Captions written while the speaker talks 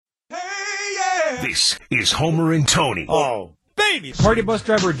This is Homer and Tony. Oh, baby. Party bus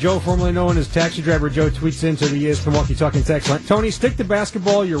driver Joe, formerly known as Taxi Driver Joe, tweets into the ESPN Walkie Talking text line. Tony, stick to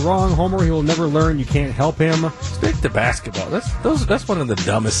basketball. You're wrong, Homer. He will never learn. You can't help him. Stick to basketball. That's one of the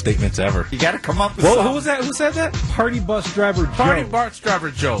dumbest statements ever. You got to come up with Well, something. who was that? Who said that? Party bus driver Joe. Party bus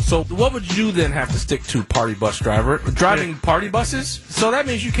driver Joe. So what would you then have to stick to, party bus driver? Driving party buses? So that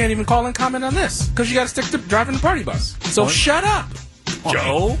means you can't even call and comment on this because you got to stick to driving the party bus. So shut up,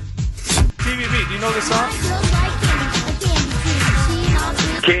 Joe. TVB, do you know this song?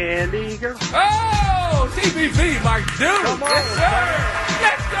 Candy girl. Oh, TVB, my dude. Yes, sir.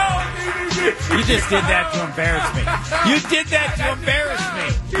 Let's go, TVB. You just did that to embarrass me. You did that to embarrass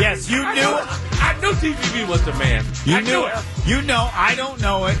me. Yes, you knew. I knew TVB was the man. You knew it. You know, I don't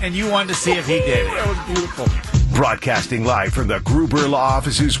know it, and you wanted to see if he did it. That was beautiful. Broadcasting live from the Gruber Law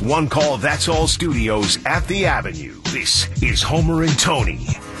Office's One Call That's All studios at the Avenue. This is Homer and Tony.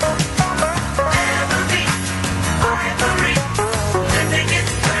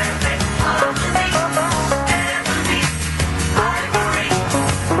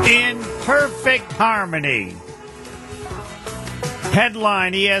 In perfect harmony.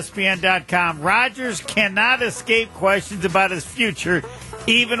 Headline, ESPN.com. Rodgers cannot escape questions about his future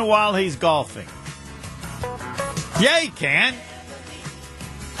even while he's golfing. Yeah, he can.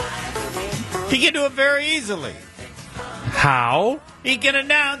 He can do it very easily. How? He can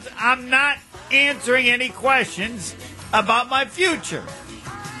announce, I'm not answering any questions about my future.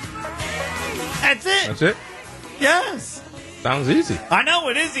 That's it. That's it? Yes. Sounds easy. I know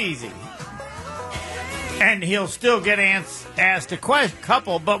it is easy. And he'll still get asked a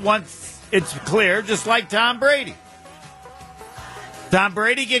couple, but once it's clear, just like Tom Brady. Tom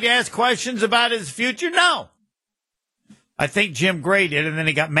Brady get asked questions about his future? No. I think Jim Gray did, and then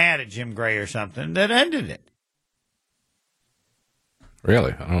he got mad at Jim Gray or something. That ended it.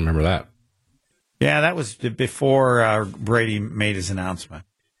 Really? I don't remember that. Yeah, that was before Brady made his announcement.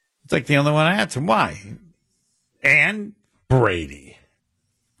 It's like the only one I answered. Why? And Brady.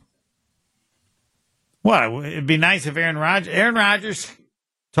 What? It'd be nice if Aaron Rodgers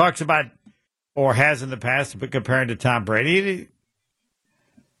talks about, or has in the past, but comparing to Tom Brady.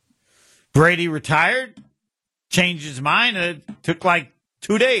 Brady retired, changed his mind, and it took like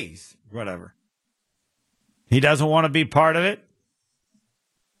 2 days, whatever. He doesn't want to be part of it.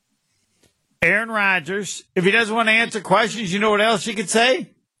 Aaron Rodgers, if he doesn't want to answer questions, you know what else you could say?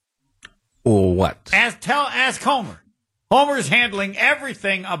 Or what? Ask Homer. Homer's handling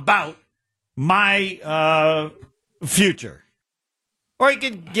everything about my future. Or he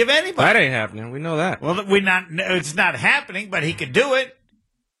could give anybody. That ain't happening. We know that. Well, it's not happening, but he could do it.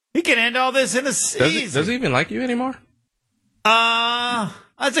 He can end all this in a season. Does he even like you anymore?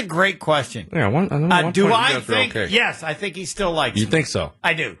 That's a great question. Yeah, do I think? Okay. Yes, I think he still likes me. You think so?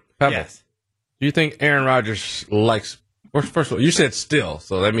 I do. Pebble. Yes. Do you think Aaron Rodgers likes? First of all, you said still,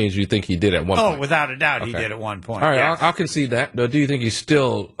 so that means you think he did at one point. Oh, without a doubt, he did at one point. All right, yes. I'll concede that. Do you think he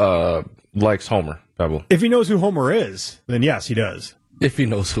still likes Homer, Pebble? If he knows who Homer is, then yes, he does. If he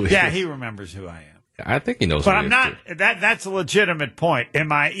knows who he is. Yeah, he remembers who I am. I think he knows but who I'm he not. is. That's a legitimate point.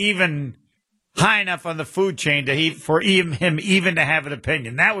 Am I even high enough on the food chain for him even to have an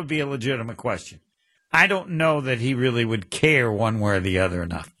opinion? That would be a legitimate question. I don't know that he really would care one way or the other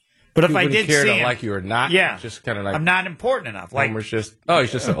enough. But if I did care see to him, like you or not, yeah, just kind of like I'm not important enough. Like Homer's just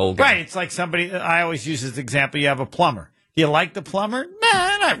he's just an old guy. Right. It's like somebody. I always use this example. You have a plumber. Do you like the plumber?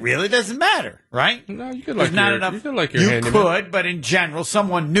 Nah, not really. Doesn't matter, right? No, you could There's like not your, enough. you could like your You handyman. could, but in general,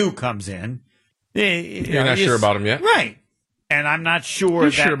 someone new comes in. You're not sure about him yet, right? And I'm not sure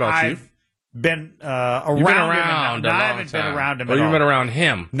You're that sure about I've been around. You've been around him. a long I haven't time. been around him. Or at you've all. been around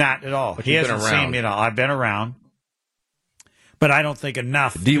him. Not at all. But He you've been hasn't seen around. me at all. I've been around, but I don't think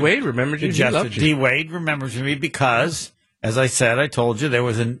enough. D Wade remembers you. He loved you. D Wade remembers me because, as I said, I told you there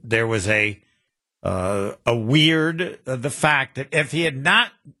was a weird the fact that if he had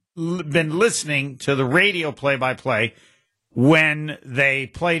not been listening to the radio play-by-play when they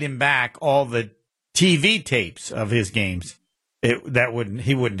played him back all the TV tapes of his games, he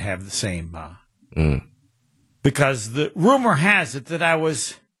wouldn't have the same because the rumor has it that I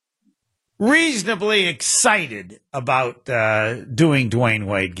was reasonably excited about doing Dwayne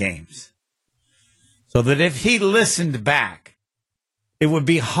Wade games, so that if he listened back, it would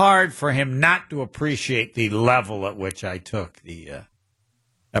be hard for him not to appreciate the level at which I took the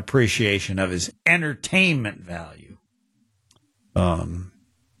appreciation of his entertainment value.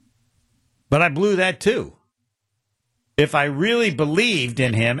 But I blew that too. If I really believed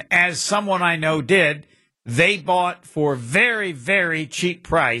in him, as someone I know did, they bought for very, very cheap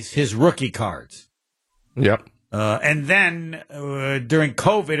price his rookie cards. Yep. And then during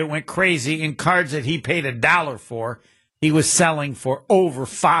COVID, it went crazy. In cards that he paid $1 for, he was selling for over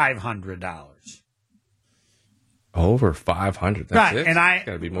 $500. Over 500. That's Right, it. and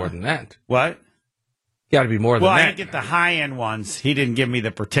Got to be more than that. What? Got to be more than Well, that. I didn't get the high-end ones. He didn't give me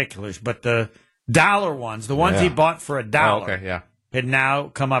the particulars, but the dollar ones, the ones he bought for $1, okay, yeah. had now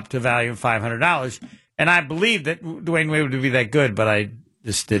come up to value of $500. And I believe that Dwayne Wade would be that good, but I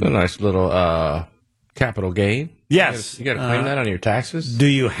just A didn't. nice little capital gain. Yes. You got to claim that on your taxes? Do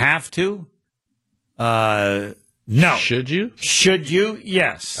you have to? No. Should you? Should you?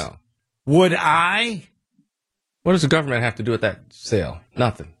 Yes. Oh. Would I? What does the government have to do with that sale?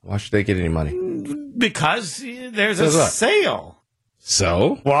 Nothing. Why should they get any money? Because there's a Says what? sale.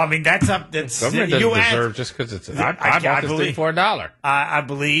 So? Well, I mean, that's up. That's Government doesn't you asked- deserve just because it's. I I bought this believe- thing for $1. I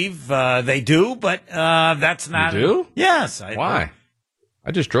believe they do, but that's not. You do? Yes. Why?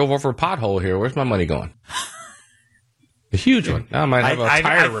 I just drove over a pothole here. Where's my money going? A huge one. Now I might have a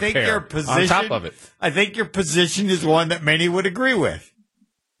tire I think repair your position, on top of it. I think your position is one that many would agree with.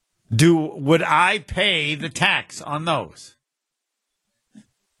 Would I pay the tax on those?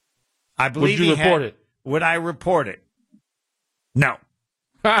 I believe Would you he report had- it? Would I report it? No.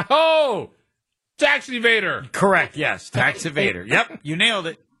 Oh, tax evader. Correct. Yes. Tax evader. Yep. You nailed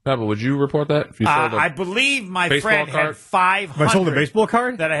it. Pebble, would you report that? If you sold I believe my baseball friend card? had 500. If I sold a baseball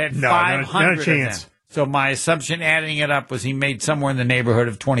card? That I had No, 500 not a chance. of them. So my assumption, adding it up, was he made somewhere in the neighborhood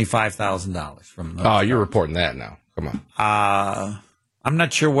of $25,000 from those. Oh, you're reporting that now. Come on. I'm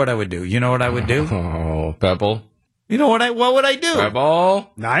not sure what I would do. You know what I would do? Oh, Pebble. You know what would I do? Pebble.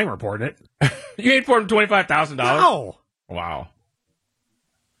 No, I ain't reporting it. You ain't reporting $25,000? No. Wow.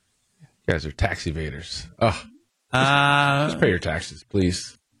 You guys are tax evaders. Ugh. Just pay your taxes,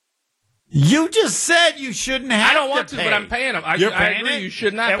 please. You just said you shouldn't have. I don't want to, pay. but I'm paying them. I You're I paying agree. it? You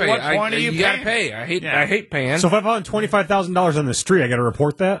should not At pay. what point are you gotta paying? pay. I Yeah. hate paying. So if I found $25,000 on the street, I got to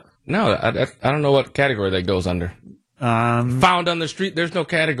report that? No, I don't know what category that goes under. Found on the street. There's no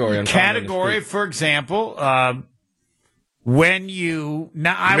category. On Category, found on the street. for example, when you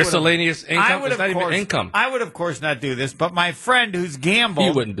now I would Miscellaneous income? I would It's of not even course, income. I would of course not do this, but my friend who's gambled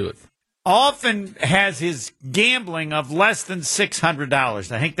You wouldn't do it. often has his gambling of less than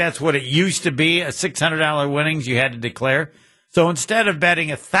 $600. I think that's what it used to be. A $600 winnings you had to declare. So instead of betting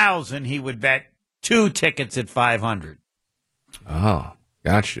 1,000, he would bet 2 tickets at 500. Oh,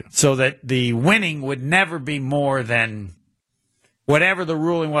 got you. So that the winning would never be more than whatever the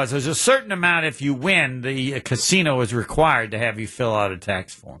ruling was. There's a certain amount if you win, the casino is required to have you fill out a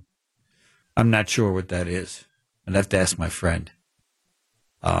tax form. I'm not sure what that is. I'd have to ask my friend.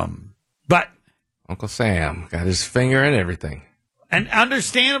 But, Uncle Sam got his finger in everything. and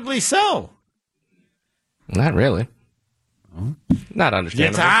understandably so. Not really. Not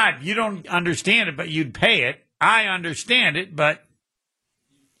understandable. It's odd. You don't understand it, but you'd pay it. I understand it, but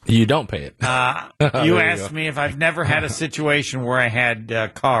You don't pay it. you There you asked go. me if I've never had a situation where I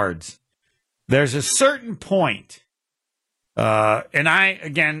had cards. There's a certain point, and I,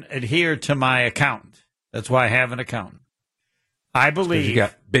 again, adhere to my accountant. That's why I have an accountant. I 'Cause believe you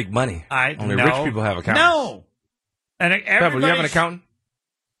got big money. Only no, rich people have accountants. No. And Pebble, you have an accountant?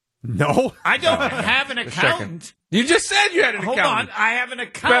 No. I don't have an Just checking. accountant. You just said you had an Hold accountant. on. I have an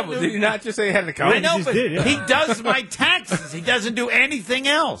accountant. Pebble, did you not just say you had an I accountant? know, just but did, yeah. he does my taxes. He doesn't do anything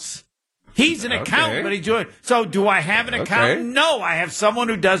else. He's an accountant, but he's doing. So, do I have an accountant? No, I have someone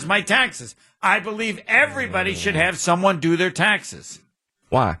who does my taxes. I believe everybody should have someone do their taxes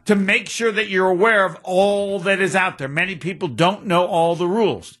Why? to make sure that you're aware of all that is out there. Many people don't know all the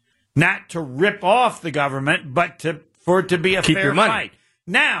rules. Not to rip off the government, but for it to be a Keep fair your money. fight.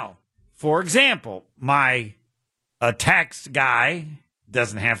 Now, for example, my tax guy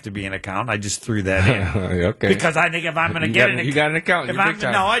doesn't have to be an accountant. I just threw that in. Okay. Because I think if I'm going to You get got- an you got an accountant. if You're I'm, big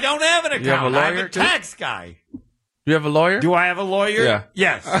time. no, I don't have an You have a accountant. I have lawyer, a too? tax guy. You have a lawyer? Do I have a lawyer? Yeah.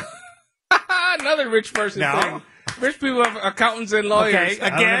 Yes. Another rich person No. thing. Rich people have accountants and lawyers. Okay. I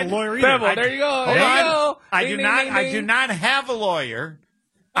don't have Again, a lawyer either. Pebble, there you go. Hold There you on. go. I Ding, do ding, not. ding, I ding. do not have a lawyer.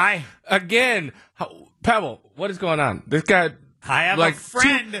 Again, Pebble, what is going on? This guy. I have like a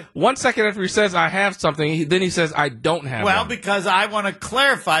friend. 1 second after he says I have something, then he says I don't have Well, one. because I want to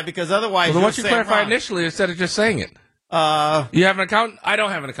clarify. Because otherwise, Well, then you'll why don't you say clarify wrong. initially instead of just saying it? Uh, You have an accountant? I don't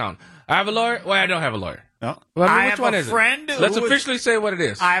have an accountant. I have a lawyer? Well, I don't have a lawyer. no. Well, I mean, I which have one a is it? friend. Let's who is- officially say what it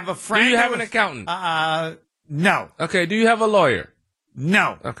is. I have a friend. Do you have who an is- accountant? No. Okay, do you have a lawyer?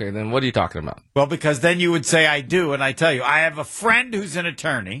 No. Okay, then what are you talking about? Well, because then you would say I do, and I tell you, I have a friend who's an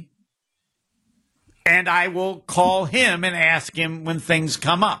attorney, and I will call him and ask him when things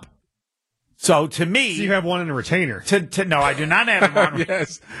come up. So to me, So you have one in a retainer. no, I do not have him on.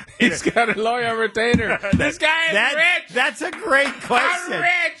 Yes. He's got a lawyer retainer. This guy is rich. That's a great question. I'm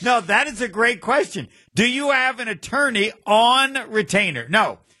rich. No, that is a great question. Do you have an attorney on retainer?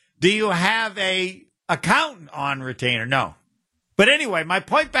 No. Do you have a accountant on retainer? No. But anyway, my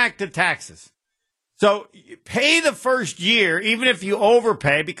point back to taxes. So you pay the first year, even if you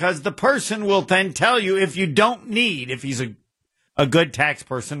overpay, because the person will then tell you if you don't need, if he's a good tax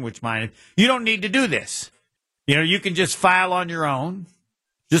person, which mine is, you don't need to do this. You know, you can just file on your own.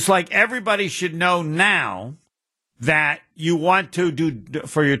 Just like everybody should know now that you want to do,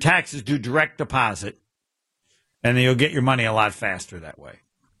 for your taxes, do direct deposit. And then you'll get your money a lot faster that way.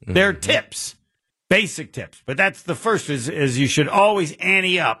 Mm-hmm. There are tips, basic tips. But that's the first is you should always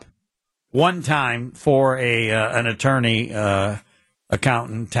ante up one time for an attorney,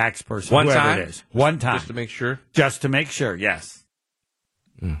 accountant, tax person, One whoever time? it is. One time. Just to make sure. Just to make sure, yes.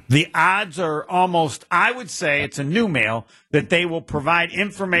 The odds are almost, I would say it's a new mail, that they will provide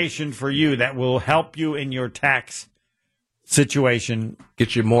information for you that will help you in your tax situation.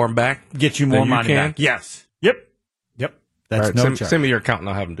 Get you more back? Get you more than you money can? back. Yes. Yep. That's All right, no send, charge. send me your account and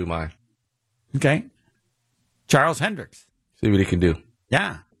I'll have him do mine. Okay. Charles Hendricks. See what he can do.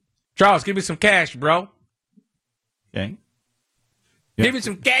 Yeah. Charles, give me some cash, bro. Okay. Give me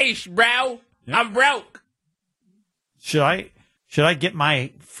some cash, bro. I'm broke. Should I get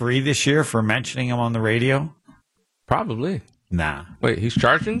my free this year for mentioning him on the radio? Probably. Nah. Wait, he's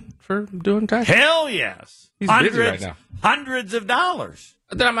charging for doing taxes? Hell yes. He's hundreds, busy right now. Hundreds of dollars.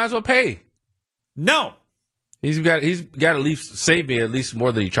 Then I might as well pay. No. He's got at least save me at least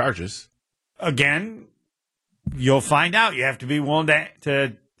more than he charges. Again, you'll find out. You have to be willing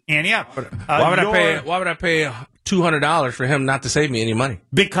to ante up. Why would I pay $200 for him not to save me any money?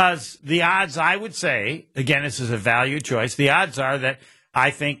 Because the odds, I would say, again, this is a value choice. The odds are that I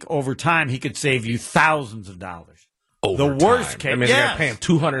think over time he could save you thousands of dollars. Over the worst time. case, I mean, I got to pay him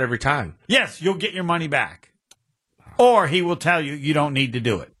 $200 every time. Yes, you'll get your money back. Or he will tell you you don't need to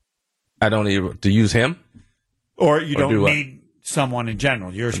do it. I don't need to use him? Or you don't do what? need someone in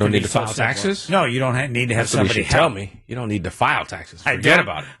general. Yours don't can need be to file so simple. taxes? No, you don't need to have That's what he somebody should tell help. me. You don't need to file taxes. I Forget don't-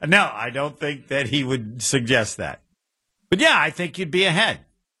 about it. No, I don't think that he would suggest that. But yeah, I think you'd be ahead.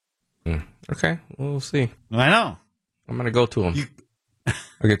 Okay, we'll see. I know. I'm going to go to him.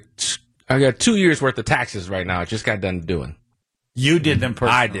 I got 2 years worth of taxes right now. I just got done doing. You did them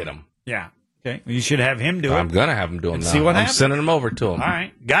personally. I did them. Yeah. Okay. Well, you should have him do I'm it. going to have him do them And now. see what I'm happens. sending them over to him. All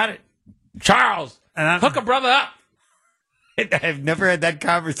right. Got it. Charles, And hook a brother up. I've never had that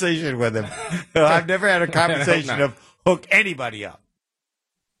conversation with him. I've never had a conversation not. of hook anybody up.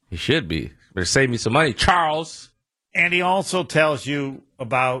 He should be. Better save me some money. Charles. And he also tells you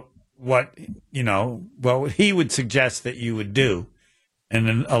about what he would suggest that you would do, and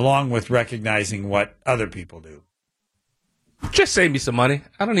then along with recognizing what other people do. Just save me some money.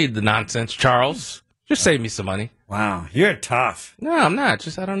 I don't need the nonsense, Charles. Just save me some money. Wow, you're tough. No, I'm not.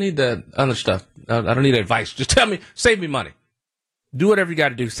 I don't need the other stuff. I don't need advice. Just tell me, save me money. Do whatever you got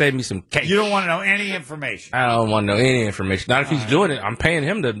to do. Save me some cash. You don't want to know any information. I don't want to know any information. Not if he's doing it. I'm paying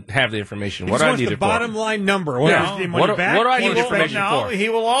him to have the information. He What just do I wants need the it bottom for? line number. Yeah. Is the money What back? do I Or need is it information back? for? He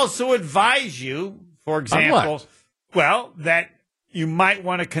will also advise you, for example, that you might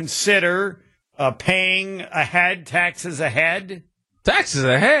want to consider paying ahead, taxes ahead. Taxes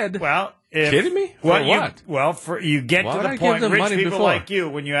ahead? Well, Kidding me? For what? You get Why to would the I give point, them rich money people before? like you,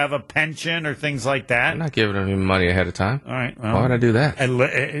 when you have a pension or things like that. I'm not giving him money ahead of time. All right. Well, Why would I do that?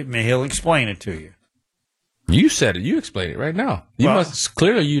 He'll explain it to you. You said it. You explain it right now. You Well- must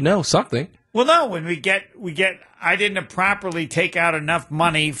clearly you know something. Well, no, when we get, I didn't properly take out enough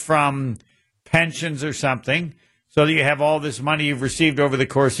money from pensions or something so that you have all this money you've received over the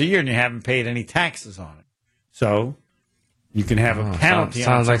course of the year and you haven't paid any taxes on it. So you can have a penalty.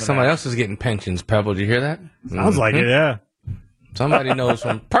 Sounds on like some somebody of else is getting pensions, Pebble. Did you hear that? Sounds like it, yeah. Somebody knows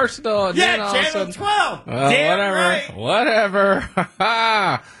from personal. And that. then all Yeah, of a Channel sudden- 12. Well, Damn whatever. right.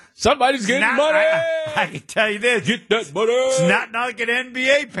 Whatever. Somebody's getting Not- money. I can tell you this. Get that money. It's not like an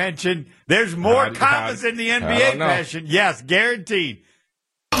NBA pension. There's more I- commas in the I NBA don't know. pension. Yes, guaranteed.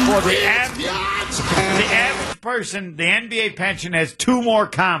 For the average person, the NBA pension has 2 more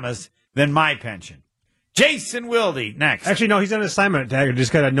commas than my pension. Jason Wilde, next. Actually, no, he's on assignment tag. I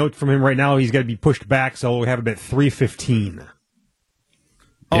just got a note from him right now. He's got to be pushed back, so we'll have him at 3:15.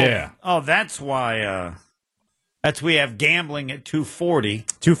 Oh, that's why. We have gambling at 2:40.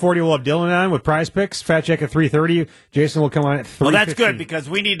 2:40, we'll have Dylan on with prize picks. Fat check at 3:30. Jason will come on at 3:15. Well, that's good because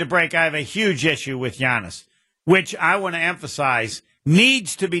we need to break. I have a huge issue with Giannis, which I want to emphasize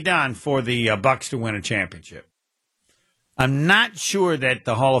needs to be done for the Bucks to win a championship. I'm not sure that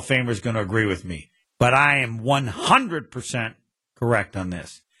the Hall of Famer is going to agree with me, but I am 100% correct on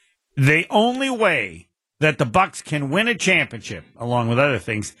this. The only way that the Bucks can win a championship, along with other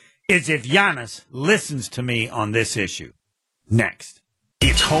things, is if Giannis listens to me on this issue. Next.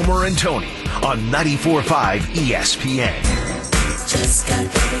 It's Homer and Tony on 94.5 ESPN.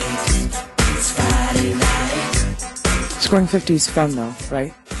 Scoring 50 is fun, though,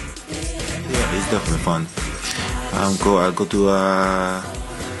 right? Yeah, it's definitely fun. I go to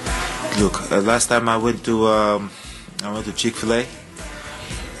last time I went to Chick-fil-A,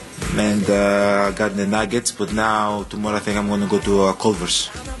 and I got the nuggets. But now tomorrow I think I'm gonna go to Culver's.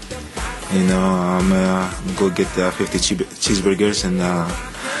 You know, I'm go get 50 cheeseburgers, and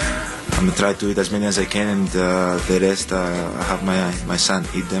I'm gonna try to eat as many as I can, and the rest I have my son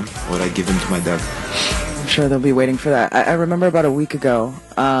eat them, or I give them to my dog. I'm sure they'll be waiting for that. I remember about a week ago.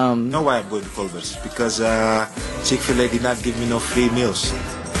 Know why I'm going to Culver's? Because Chick-fil-A did not give me no free meals.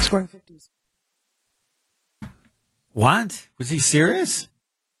 Scoring 50s. What? Was he serious?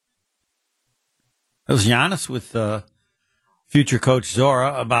 That was Giannis with future coach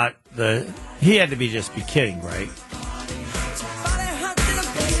Zora about he had to be kidding, right?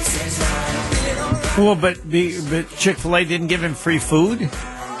 Well, but Chick-fil-A didn't give him free food?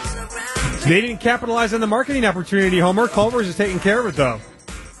 They didn't capitalize on the marketing opportunity, Homer. Culver's is taking care of it, though.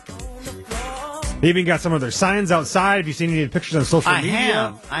 They even got some of their signs outside. Have you seen any pictures on social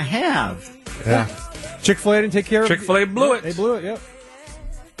media? I have. Yeah. Chick-fil-A didn't take care of it. Chick-fil-A blew it. They blew it, yep.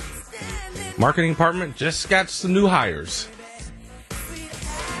 Marketing department just got some new hires.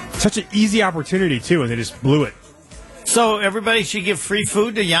 Such an easy opportunity, too, and they just blew it. So everybody should give free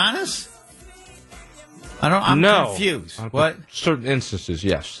food to Giannis? I'm confused. What? Certain instances,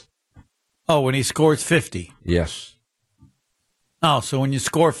 yes. Oh, when he scores 50. Yes. Oh, so when you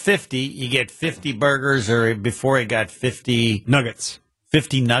score 50, you get 50 burgers, or before he got 50 nuggets.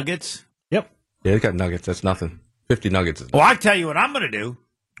 50 nuggets? Yep. Yeah, he got nuggets. That's nothing. 50 nuggets. Well, I'll tell you what I'm going to do.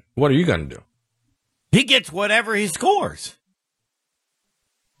 What are you going to do? He gets whatever he scores.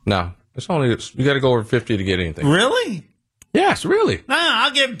 No. It's only, you got to go over 50 to get anything. Really? Yes, really. No,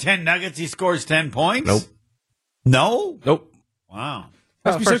 I'll give him 10 nuggets. He scores 10 points. Nope. No? Nope. Wow.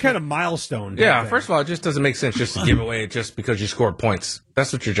 Must be some kind of milestone. Yeah, first of all, it just doesn't make sense just to give away just because you scored points.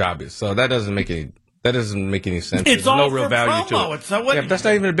 That's what your job is. So that doesn't make any sense. It's There's all no real for value promo. to it. It's not what yeah, but that's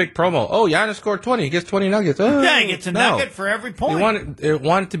not even a big promo. Oh, Giannis scored 20. He gets 20 nuggets. Oh, yeah, he gets a nugget for every point. It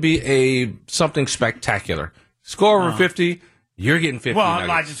wanted to be something spectacular. Score over 50, you're getting 50 nuggets.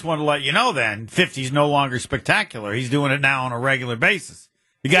 I just want to let you know then, 50 is no longer spectacular. He's doing it now on a regular basis.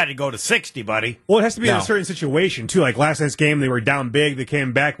 You got to go to 60, buddy. Well, it has to be in a certain situation, too. Like last night's game, they were down big. They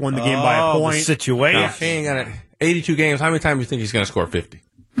came back, won the game by a point. The situation. If he ain't got 82 games, how many times do you think he's going to score 50?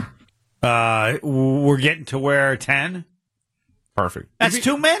 We're getting to where 10? Perfect. That's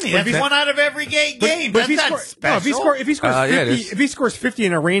too many. That's one out of every game. That's not special. If he scores 50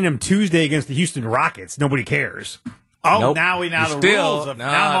 in a random Tuesday against the Houston Rockets, nobody cares. Oh, nope. now the rules.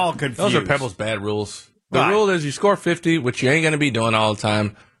 Now I'm all confused. Those are Pebble's bad rules. The rule is you score 50, which you ain't going to be doing all the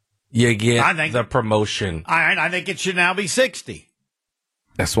time. You get the promotion. I think it should now be 60.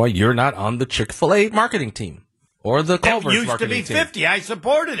 That's why you're not on the Chick-fil-A marketing team or the Culver's marketing team. It used to be 50. I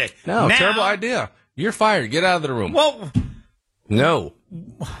supported it. No, terrible idea. You're fired. Get out of the room. Well, no.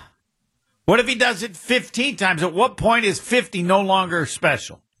 What if he does it 15 times? At what point is 50 no longer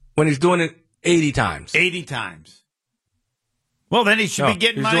special? When he's doing it 80 times. 80 times. Well, then he should be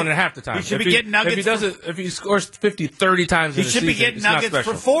getting money. He's doing it half the time. He should be getting nuggets. If he scores 50 30 times in a season, he should be getting nuggets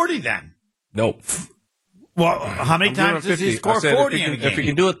for 40 then. Nope. Well, how many times does he score 40 in a game? If he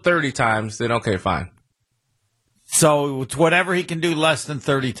can do it 30 times, then okay, fine. So it's whatever he can do less than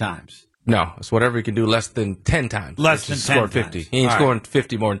 30 times. No, it's whatever he can do less than 10 times. Less than 10 scored 50. times. He ain't scoring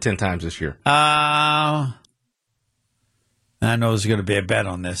 50 more than 10 times this year. I know there's going to be a bet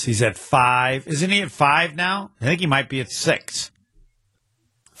on this. He's at 5. Isn't he at 5 now? I think he might be at 6.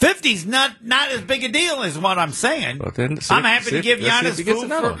 50's not as big a deal as what I'm saying. Well, then, I'm happy to give Giannis food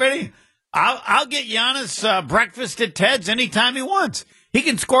for video. I'll get Giannis breakfast at Ted's anytime he wants. He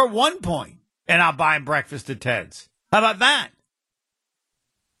can score 1 point, and I'll buy him breakfast at Ted's. How about that?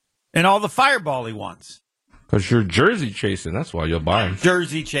 And all the fireball he wants. Because you're jersey chasing. That's why you'll buy him.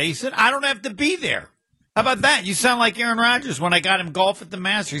 Jersey chasing? I don't have to be there. How about that? You sound like Aaron Rodgers when I got him golf at the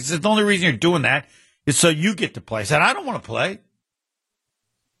Masters. He said, the only reason you're doing that is so you get to play. I said, I don't want to play.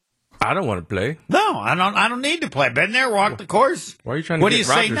 I don't want to play. No, I don't need to play. Been there, walked the course. Why are you trying to get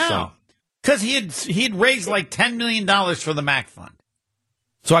Rodgers now? Because he had raised like $10 million for the MAC fund.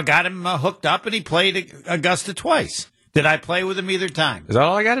 So I got him hooked up, and he played Augusta twice. Did I play with him either time? Is that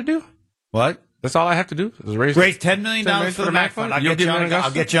all I got to do? What? That's all I have to do is raise $10 million for the MAC fund. I'll get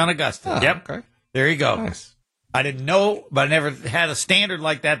you on Augusta. Oh, yep. Okay. There you go. Nice. I didn't know, but I never had a standard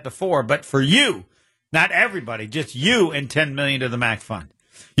like that before. But for you, not everybody, just you, and $10 million to the MAC fund.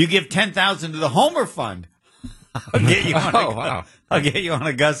 You give $10,000 to the Homer fund. I'll get you on. Wow. I'll get you on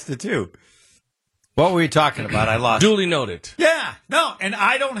Augusta too. What were you talking about? I lost. Duly noted. Yeah, no, and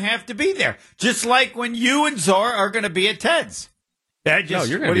I don't have to be there. Just like when you and Zora are going to be at Ted's. No,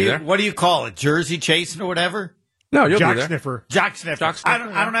 you're going to be there. What do you call it? Jersey chasing or whatever? No, you'll Jock be there. sniffer. Jock sniffer. Jock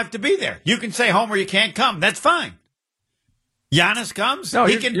sniffer, I don't have to be there. You can say, Homer, you can't come. That's fine. Giannis comes. No,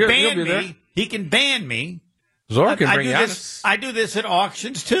 he can ban you'll be there. me. He can ban me. Zora can bring Giannis. Giannis. I do this at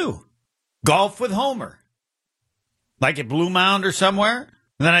auctions too. Golf with Homer. Like at Blue Mound or somewhere.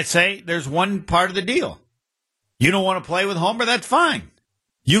 And then I say, there's one part of the deal. You don't want to play with Homer? That's fine.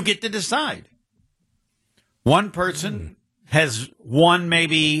 You get to decide. One person has won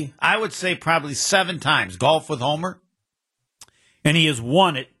maybe, I would say probably 7 times golf with Homer. And he has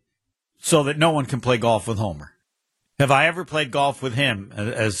won it so that no one can play golf with Homer. Have I ever played golf with him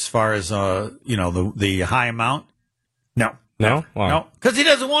as far as, the high amount? No. No? Why? No, because he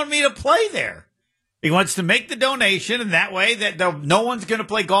doesn't want me to play there. He wants to make the donation, and that way that no one's going to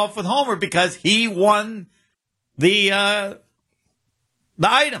play golf with Homer because he won the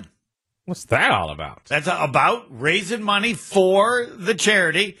item. What's that all about? That's about raising money for the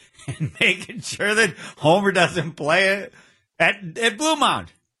charity and making sure that Homer doesn't play at Blue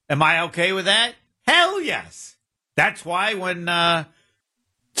Mound. Am I okay with that? Hell yes. That's why when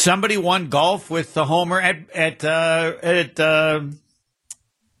somebody won golf with the Homer at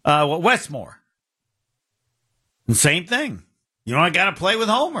Westmore, the same thing. You know, I got to play with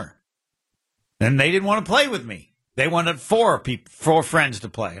Homer. And they didn't want to play with me. They wanted 4 friends to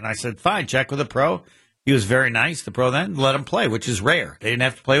play. And I said, fine, check with a pro. He was very nice, the pro then, let him play, which is rare. They didn't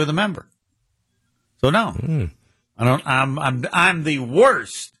have to play with a member. So no. I don't I'm the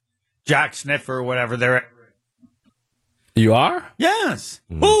worst jock sniffer or whatever there. You are? Yes.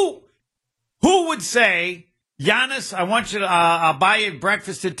 Who would say, Giannis, I want you to I'll buy you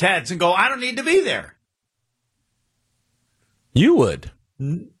breakfast at Ted's and go, I don't need to be there. You would.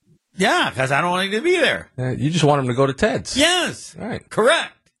 Yeah, because I don't need to be there. You just want him to go to Ted's. Yes. Right.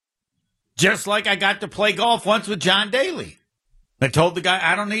 Correct. Just like I got to play golf once with John Daly. I told the guy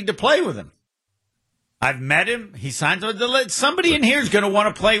I don't need to play with him. I've met him. He signs on the somebody in here is going to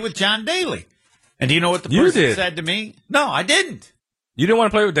want to play with John Daly. And do you know what the person said to me? No, I didn't. You didn't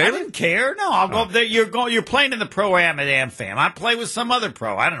want to play with Daly? I didn't care. No, I'll go up there. You're playing in the Pro-Am at AmFam. I play with some other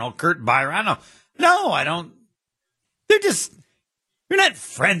pro. I don't know, Kurt Byron. I don't know. No, I don't. You're not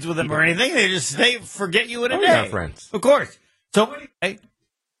friends with them or anything. They forget you in a day. We're not friends. Of course. So anyway,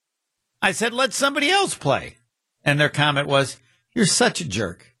 I said, let somebody else play. And their comment was, you're such a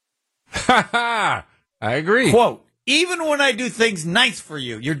jerk. Ha ha. I agree. Quote, even when I do things nice for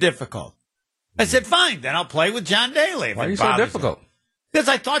you, you're difficult. I said, fine, then I'll play with John Daly. Why are you so difficult? Because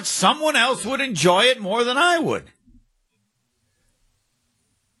I thought someone else would enjoy it more than I would.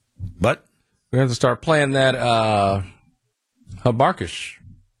 But we're going to start playing that Habarkish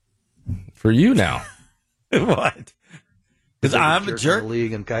for you now. What? Because I'm a jerk. In the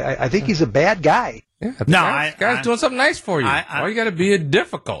league, and I think he's a bad guy. Yeah, guy's doing something nice for you. Why you got to be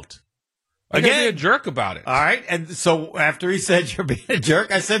difficult? Why you got to be a jerk about it? All right. And so after he said you're being a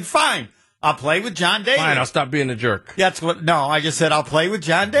jerk, I said, fine, I'll play with John Daly. Fine, I'll stop being a jerk. I just said I'll play with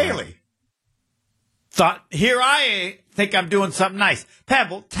John Daly. Thought, here I think I'm doing something nice.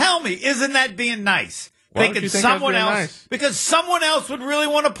 Pebble, tell me, isn't that being nice? Why don't you think someone that's being else, nice? Because someone else would really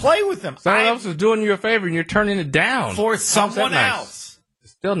want to play with him. Someone else is doing you a favor and you're turning it down. For someone else.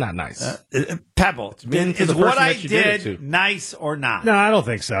 It's still not nice. Pebble, is what I did nice or not? No, I don't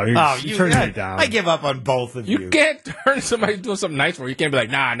think so. You're turning it down. I give up on both of you. You can't turn somebody doing something nice for you. You can't be like,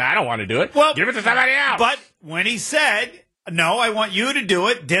 nah, I don't want to do it. Well, give it to somebody else. But when he said, no, I want you to do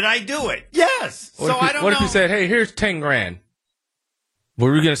it, did I do it? Yes. I don't know. What if he said, hey, here's 10 grand?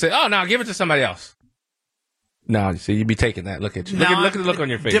 Were we going to say, oh, no, give it to somebody else? No, see, you'd be taking that. Look at you. Look at the look on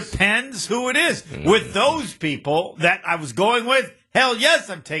your face. Depends who it is. With those people that I was going with, hell yes,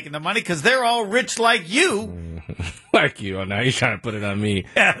 I'm taking the money because they're all rich like you. Like you. Oh, now you're trying to put it on me.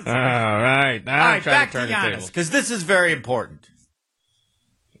 Yes. All right. Now all right, back to Giannis, because this is very important.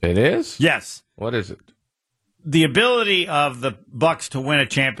 It is? Yes. What is it? The ability of the Bucks to win a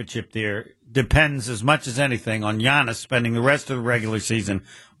championship there depends as much as anything on Giannis spending the rest of the regular season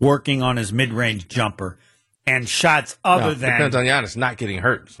working on his mid-range jumper and shots other than... It depends on Giannis not getting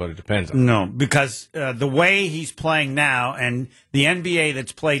hurt. That's what it depends on. No, because the way he's playing now and the NBA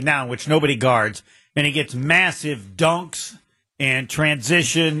that's played now, which nobody guards, and he gets massive dunks and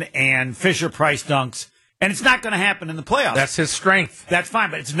transition and Fisher-Price dunks, and it's not going to happen in the playoffs. That's his strength. That's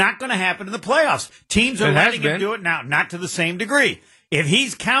fine, but it's not going to happen in the playoffs. Teams are letting him do it now, not to the same degree. If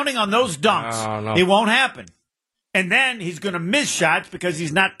he's counting on those dunks, it won't happen. And then he's going to miss shots because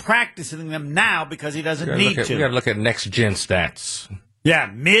he's not practicing them now because he doesn't need to. We got to look at next-gen stats. Yeah,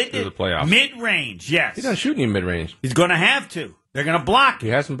 through the playoffs. Mid-range, yes. He doesn't shoot any mid-range. He's going to have to. They're going to block him.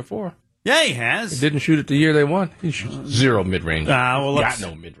 He hasn't before. Yeah, he has. He didn't shoot it the year they won. He shoots zero mid-range. Got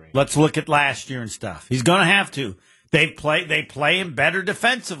no mid-range. Let's look at last year and stuff. He's going to have to. They play him better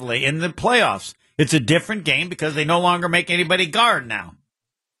defensively in the playoffs. It's a different game because they no longer make anybody guard now,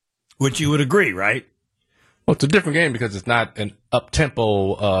 which you would agree, right? Well, it's a different game because it's not an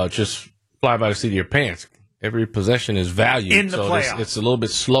up-tempo, just fly by the seat of your pants. Every possession is valued. In the playoffs. It's a little bit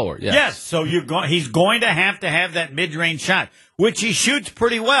slower, yes. Yes, so he's going to have that mid-range shot, which he shoots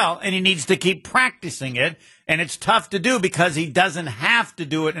pretty well, and he needs to keep practicing it, and it's tough to do because he doesn't have to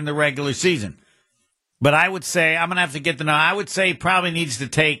do it in the regular season. But I would say, I'm going to have to get to know, I would say he probably needs to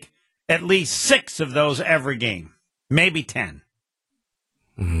take at least 6 of those every game, maybe 10.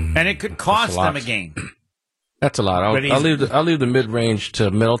 And it could cost them a game. That's a lot. I'll leave the mid-range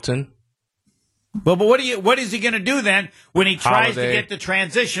to Middleton. But what is he going to do then when he tries to get the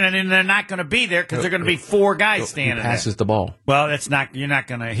transition and then they're not going to be there because they're going to be 4 guys standing there? He passes the ball. Well, you're not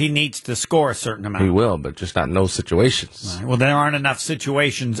going to. He needs to score a certain amount. He will, but just not in those situations. Right. Well, there aren't enough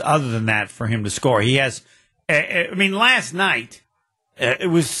situations other than that for him to score. He has. Last night it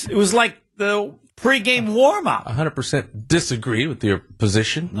was like the pregame warm up. 100% disagree with your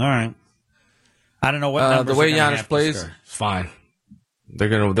position. All right. I don't know what the way Giannis plays. It's fine. They're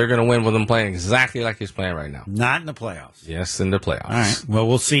gonna win with him playing exactly like he's playing right now. Not in the playoffs. Yes, in the playoffs. All right. Well,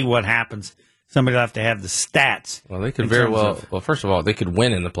 we'll see what happens. Somebody will have to have the stats. Well, they could very well. Well, first of all, they could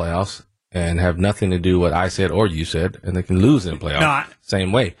win in the playoffs and have nothing to do what I said or you said, and they can lose in the playoffs.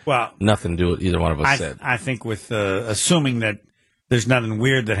 Same way. Well, nothing to do with either one of us said. I think with assuming that there's nothing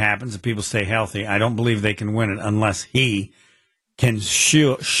weird that happens and people stay healthy, I don't believe they can win it unless he can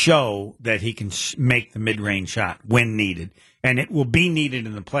show that he can make the mid-range shot when needed. And it will be needed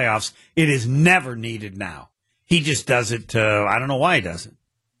in the playoffs. It is never needed now. He just does it. I don't know why he does it.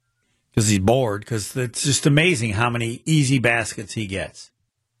 Because he's bored. Because it's just amazing how many easy baskets he gets.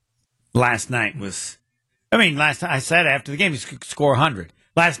 Last night I said after the game he could score 100.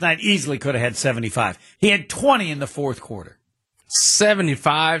 Last night easily could have had 75. He had 20 in the fourth quarter.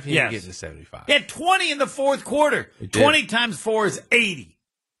 75? He didn't get to 75. He had 20 in the fourth quarter. 20 times 4 is 80.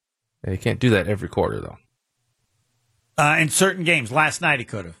 Yeah, you can't do that every quarter, though. In certain games. Last night he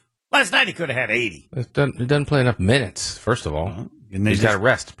could have. Last night he could have had 80. He doesn't play enough minutes, first of all. He's got a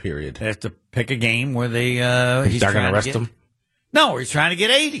rest period. They have to pick a game where he's not going to rest him? No, he's trying to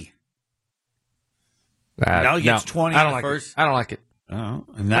get 80. No, he gets 20 in the first. I don't like it. Oh,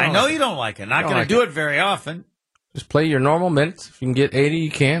 I know you don't like it. Not going to do it very often. Just play your normal minutes. If you can get 80,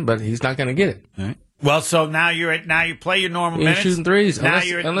 you can, but he's not going to get it. All right. Well, so now you play your normal minutes. He's shooting threes.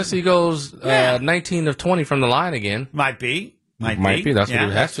 Unless he goes 19 of 20 from the line again. Might be. That's what he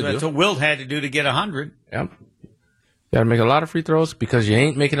has to do. That's what Wilt had to do to get 100. Yep. You got to make a lot of free throws because you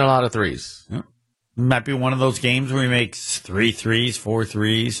ain't making a lot of threes. Yep. Might be one of those games where he makes 3 threes, 4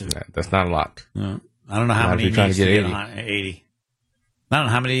 threes. That's not a lot. I don't know how many he needs to get 80. I don't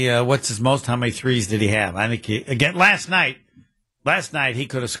know how many. What's his most? How many threes did he have? I think again last night he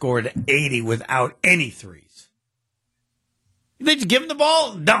could have scored 80 without any threes. They just give him the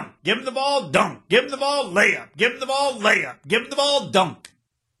ball, dunk. Give him the ball, dunk. Give him the ball, layup. Give him the ball, layup. Give him the ball, dunk.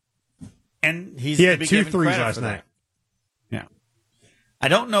 And he had 2 threes last night. Yeah, I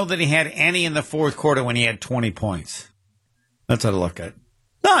don't know that he had any in the fourth quarter when he had 20 points. That's how to look at it.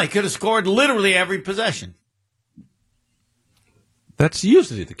 No, he could have scored literally every possession. That's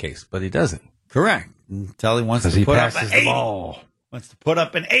usually the case, but he doesn't. Correct. Until he wants to put up an 80. The ball. Wants to put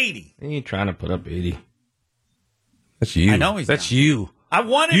up an 80. He ain't trying to put up 80. That's you. I know he's That's not. you. I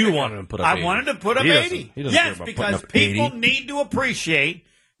wanted wanted him to put up 80. I wanted to put up 80. Yes, because people need to appreciate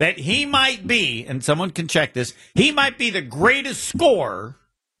that he might be, and someone can check this, he might be the greatest scorer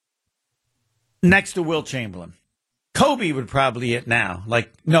next to Wilt Chamberlain. Kobe would probably hit now.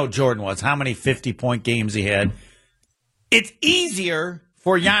 Jordan was. How many 50-point games he had? It's easier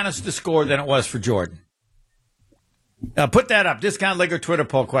for Giannis to score than it was for Jordan. Put that up. Discount Liquor Twitter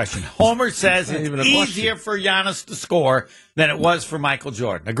poll question. Homer says it's easier for Giannis to score than it was for Michael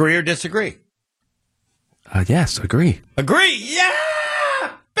Jordan. Agree or disagree? Yes, agree. Agree.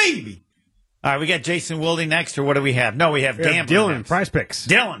 Yeah, baby. All right, we got Jason Wilde next, or what do we have? No, we have Dylan, next. Prize Picks.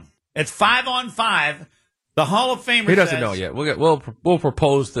 Dylan. It's 5-on-5. The Hall of Famer He doesn't know yet. We'll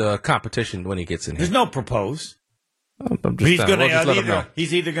propose the competition when he gets in here. There's no propose. I'm just saying, we'll just let him know.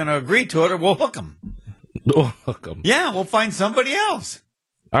 He's either going to agree to it or we'll hook him. We'll hook him. Yeah, we'll find somebody else.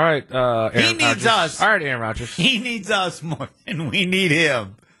 All right, Aaron He needs Rodgers. us. All right, Aaron Rodgers. He needs us more than we need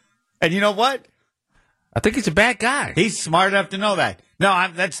him. And you know what? I think he's a bad guy. He's smart enough to know that. No,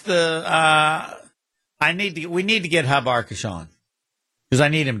 that's the. We need to get Hub Arkush on because I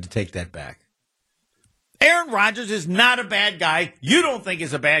need him to take that back. Aaron Rodgers is not a bad guy. You don't think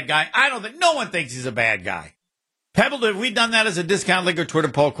he's a bad guy. I don't think. No one thinks he's a bad guy. Pebble, have we done that as a Discount Liquor Twitter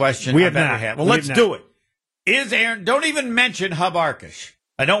poll question? We have not. Well, let's do it. Is Aaron? Don't even mention Hub Arkush.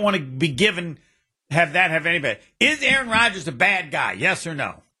 I don't want to be have anybody. Is Aaron Rodgers a bad guy? Yes or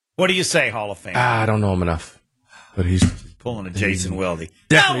no? What do you say, Hall of Fame? I don't know him enough, but he's pulling a Jason Wilde.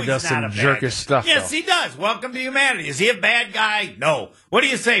 definitely No, does he's not some a bad jerkish guy. stuff. Yes, though. he does. Welcome to humanity. Is he a bad guy? No. What do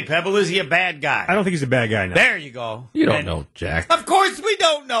you say, Pebble? Is he a bad guy? I don't think he's a bad guy now. There you go. You don't know, Jack. Of course we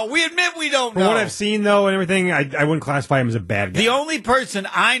don't know. We admit we don't From know. what I've seen, though, and everything, I wouldn't classify him as a bad guy. The only person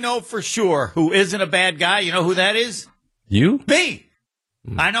I know for sure who isn't a bad guy, you know who that is? You? Me.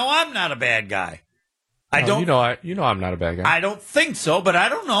 I know I'm not a bad guy. I don't. You know I'm not a bad guy. I don't think so, but I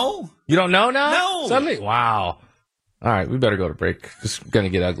don't know. You don't know now? No. Suddenly? Wow. All right, we better go to break. It's going to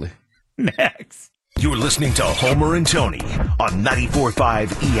get ugly. Next. You're listening to Homer and Tony on 94.5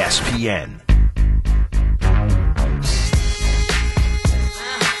 ESPN.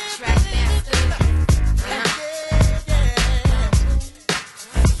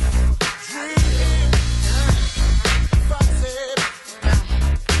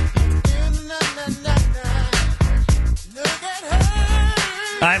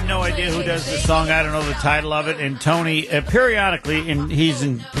 I have no idea who does the song. I don't know the title of it. And Tony, periodically, and he's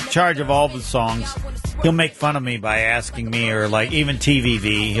in charge of all the songs, he'll make fun of me by asking me, or like even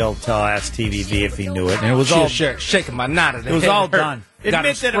TVV, he'll ask TVV if he knew it. And it was all shaking my knot. It was all done.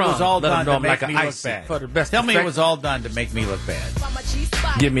 Admit that it was all done to make me look bad. Tell me it was all done to make me look bad.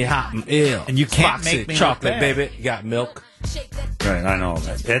 Give me hot and ill. And you can't Foxy make me chocolate, look bad. baby. You got milk. Right, I know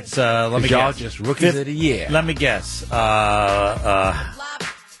that. It's let me y'all guess. just rookies of the year. Let me guess.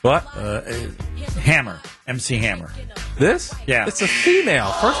 What? Hammer. MC Hammer. This? Yeah. It's a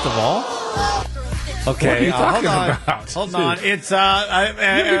female, first of all. Okay. What are you talking hold on. about? Hold on. It's You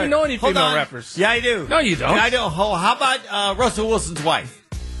don't even know any hold female on. rappers. Yeah, I do. No, you don't. I do. How about Russell Wilson's wife?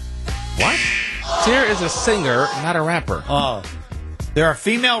 What? Cher is a singer, not a rapper. Oh, there are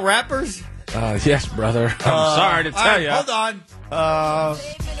female rappers. Yes, brother. I'm sorry to tell you. Hold on.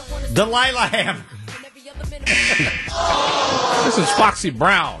 Delilah Hammer. This is Foxy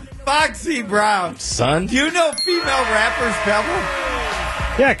Brown. Foxy Brown. Son? Do you know female rappers,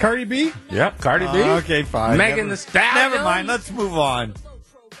 Pebble? Yeah, Cardi B. Yep, Cardi B. Okay, fine. Megan Thee Stallion. Never mind. Let's move on.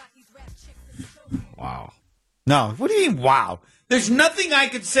 Wow. No. What do you mean, wow? There's nothing I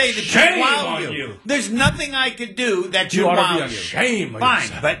could say that Shame should wow on you. you. There's nothing I could do that should You ought to wow be you. ashamed of Fine,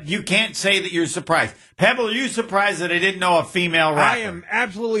 yourself. but you can't say that you're surprised. Pebble, are you surprised that I didn't know a female rapper? I am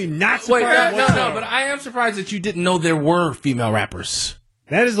absolutely not Wait, surprised. no, but I am surprised that you didn't know there were female rappers.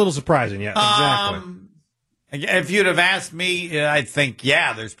 That is a little surprising, yeah, exactly. If you'd have asked me, I'd think,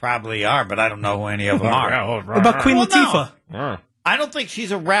 yeah, there's probably are, but I don't know who any of them are. What about Queen Latifah? No. I don't think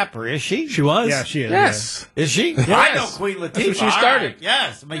she's a rapper, is she? She was. Yeah, she is. Yes. Is she? Yes. I know Queen Latifah. That's where she All started. right.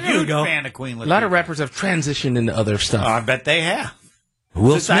 Yes, I'm a There we huge go. fan of Queen Latifah. A lot of rappers have transitioned into other stuff. I bet they have.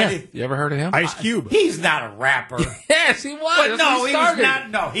 Will Since I Smith. did- You ever heard of him? Ice Cube. He's not a rapper. Yes, he was. But That's no, where he was started. not.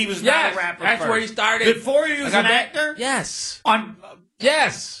 No, he was Yes, not a rapper. that's first. where he started. Before he was I an got that. actor. Yes. On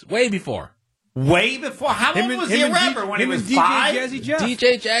Yes. Way before. way before. How old was he a rapper when he was DJ 5? Jazzy Jeff.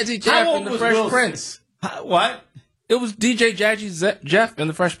 DJ Jazzy Jeff How old and the was Fresh Will Prince. What? It was DJ Jazzy Jeff and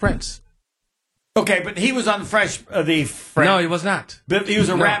the Fresh Prince. Okay, but he was on Fresh. No, he was not. But he was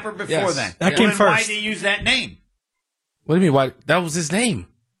a No. rapper before Yes. then. That Well, came then Why first. did he use that name? What do you mean? Why? That was his name.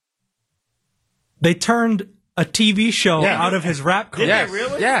 They turned a TV show Yeah. out of his rap career. Did they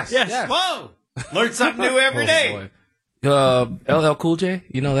really? Yes. Yes. Yes. Whoa! Learn something new every day. Oh, boy. LL Cool J,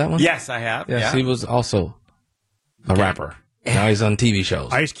 you know that one? Yes, I have. Yes, yeah. he was also a rapper. Now he's on TV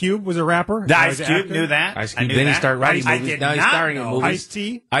shows. Ice Cube was a rapper. The Now Ice he's an Cube actor. knew that. Ice I Cube. knew Then he that. started writing I movies. did Now he's not starring in know. movies.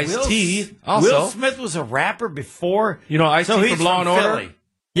 Ice-T. Ice-T also. Will Smith was a rapper before. You know Ice-T so he's from Law and Order? Philly.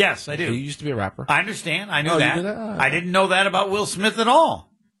 Yes, I do. He used to be a rapper. I understand. I knew Oh, you that. knew that? Oh. I didn't know that about Will Smith at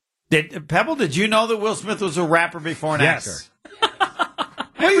all. Pebble, did you know that Will Smith was a rapper before an Yes. actor?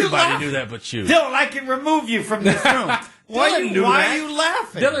 Everybody knew that but you. Dylan, I can remove you from this room. Why Dylan knew are that. you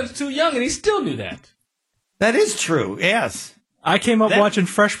laughing? Dylan's too young and he still knew that. That is true, yes. I came up That- watching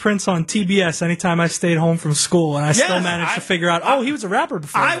Fresh Prince on TBS anytime I stayed home from school, and I still Yes, managed I- to figure out, oh, he was a rapper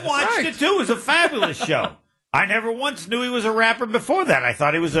before. I this. watched right. it too. It was a fabulous show. I never once knew he was a rapper before that. I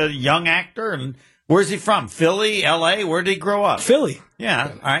thought he was a young actor and Where's he from? Philly, L.A.? Where did he grow up? Philly.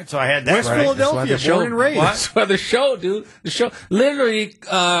 Yeah. All right. So I had that. West right. Philadelphia, born and raised. That's why the show, dude. The show, literally,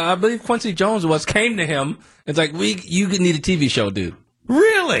 I believe Quincy Jones came to him. It's like, you need a TV show, dude.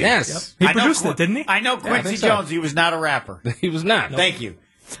 Really? Yes. He produced it, didn't he? I know Quincy Jones. He was not a rapper. He was not. Thank you.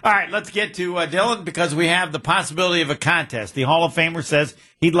 All right, let's get to Dylan because we have the possibility of a contest. The Hall of Famer says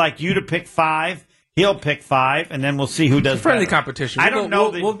he'd like you to pick 5. He'll pick 5, and then we'll see who does friendly better. competition. I don't know.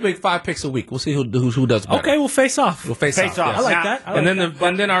 We'll make 5 picks a week. We'll see who does better. Okay, we'll face off. We'll face off. off. Yes. I like Now- that. I like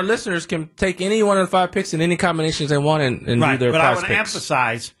And then our listeners can take any one of the 5 picks in any combinations they want and do Right, their but I prize want to picks.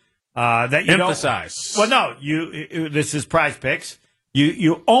 emphasize that you Emphasize. don't. Well, no, this is prize picks.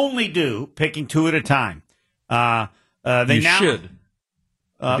 You only do picking 2 at a time. They You now should.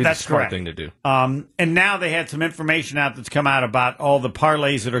 Be that's the smart correct. thing to do. And now they had some information out that's come out about all the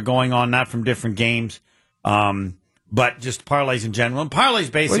parlays that are going on, not from different games, but just parlays in general. And parlays What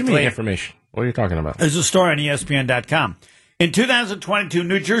do basically. you mean information? What are you talking about? There's a story on ESPN.com. In 2022,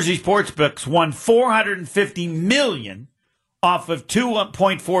 New Jersey sportsbooks won $450 million off of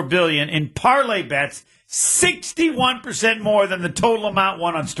 $2.4 billion in parlay bets, 61% more than the total amount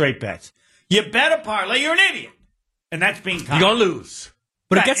won on straight bets. You bet a parlay, you're an idiot, and that's being kind. You're going to lose.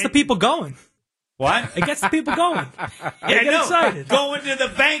 But Right, it gets the people going. What? It gets the people going. Yeah, They I get know. excited. Going to the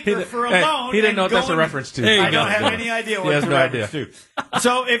banker for a Hey, loan. he didn't and know what that's a going- reference to. There you I go. don't have any idea He what has it's a no reference to.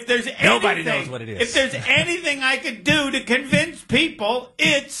 So if there's anything, Nobody knows what it is. If there's anything I could do to convince people,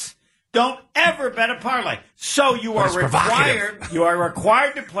 it's don't ever bet a parlay. So you are it's provocative.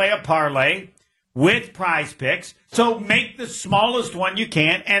 required to play a parlay with prize picks. So make the smallest one you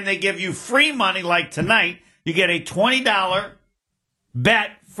can, and they give you free money like tonight. You get a $20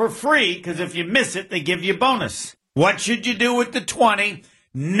 bet for free, because if you miss it, they give you a bonus. What should you do with the 20?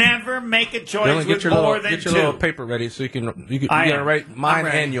 Never make a choice Dylan, with more than get your 2. little paper ready so you can I you're am. gonna write mine I'm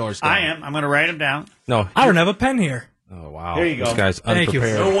ready. and yours down. I am. I'm going to write them down. No. I don't have a pen here. Oh, wow. Here you go. This guy's Thank you.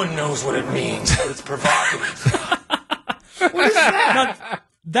 unprepared. one knows what it means, but it's provocative. What is that?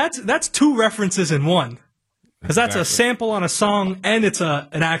 That's 2 references in one. Because that's a sample on a song and it's an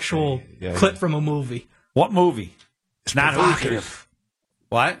actual clip from a movie. What movie? It's not provocative.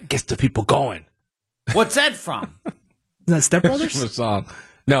 What? Gets the people going. What's that from? Is that Step From a Brothers? song.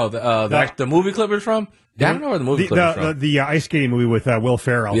 No, the movie clip is from? Yeah, I don't know where the movie clip is from. The ice skating movie with Will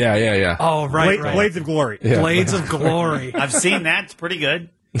Ferrell. Yeah. Oh, right. Blades of Glory. Yeah. Blades of Glory. I've seen that. It's pretty good.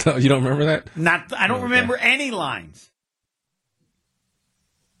 No, you don't remember that? I don't remember any lines.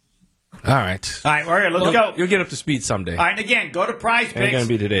 All right. All right, let's go. You'll get up to speed someday. All right, again, go to Prize Picks. Ain't gonna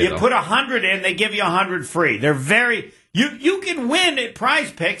be today, you though. put 100 in, they give you 100 free. They're very you can win at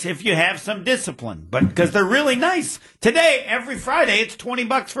Prize Picks if you have some discipline, but because they're really nice. Today, every Friday, it's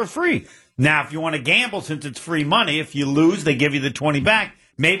 $20 for free. Now, if you want to gamble, since it's free money, if you lose, they give you the 20 back.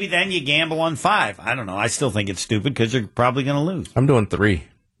 Maybe then you gamble on 5. I don't know. I still think it's stupid because you're probably going to lose. I'm doing 3.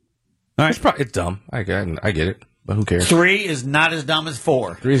 All right. It's dumb. I get it, but who cares? 3 is not as dumb as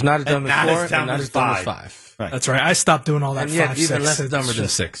 4. 3 is not as dumb And as not 4, as dumb and not as as dumb as 5. 5. Right. That's right. I stopped doing all that And yet 5, even 6. less It's dumber than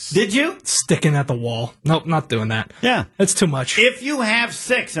just 6. Did you? Sticking at the wall. Nope, not doing that. Yeah. That's too much. If you have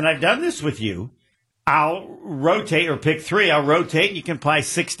 6, and I've done this with you, I'll rotate or pick 3. I'll rotate. You can play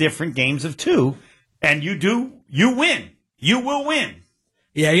 6 different games of 2, and you win. You will win.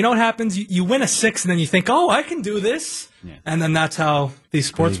 Yeah, you know what happens? You win a 6, and then you think, oh, I can do this. Yeah. And then that's how these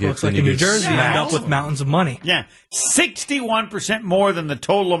sports books like in New Jersey end up with mountains of money. Yeah. 61% more than the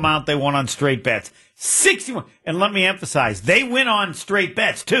total amount they won on straight bets. 61. And let me emphasize, they win on straight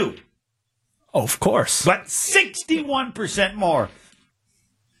bets, too. Oh, of course. But 61% more.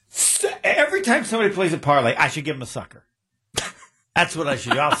 Every time somebody plays a parlay, I should give them a sucker. That's what I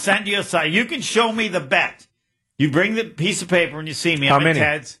should do. I'll send you a sucker. You can show me the bet. You bring the piece of paper and you see me. How I'm many? at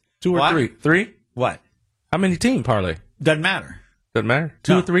Ted's. 2 or What? 3? 3? What? How many team parlay? Doesn't matter. Doesn't matter.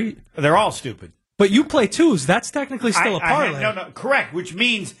 2 or 3? They're all stupid. But you play 2s. That's technically still a parlay. No, correct. Which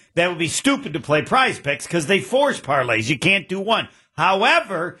means that would be stupid to play Prize Picks because they force parlays. You can't do one.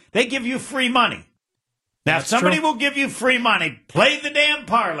 However, they give you free money. Now, if somebody will give you free money, play the damn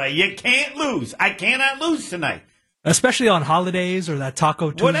parlay. You can't lose. I cannot lose tonight. Especially on holidays or that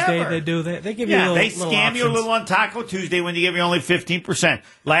Taco Tuesday Whatever. they do. They give you Yeah, little, they little scam you a options. little on Taco Tuesday when they give you only 15%.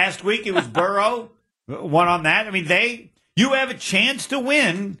 Last week it was Burrow, one on that. I mean, you have a chance to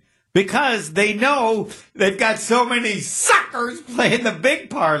win because they know they've got so many suckers playing the big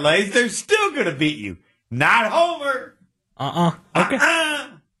parlays, they're still going to beat you. Not Homer. Okay.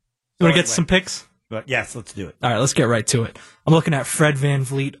 You want to get some picks? But yes, let's do it. All right, let's get right to it. I'm looking at Fred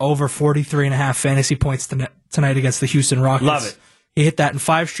VanVleet over 43.5 fantasy points tonight against the Houston Rockets. Love it. He hit that in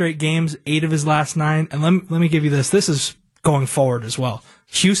 5 straight games, 8 of his last 9. And let me give you this. This is going forward as well.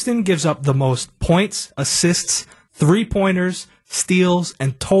 Houston gives up the most points, assists, 3-pointers, steals,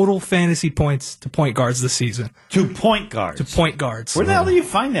 and total fantasy points to point guards this season. To point guards? To point guards. Where the hell do you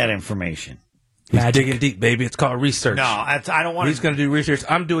find that information? He's digging deep, baby. It's called research. No, I don't want to. He's going to do research.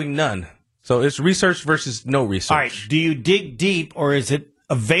 I'm doing none. So it's research versus no research. All right. Do you dig deep, or is it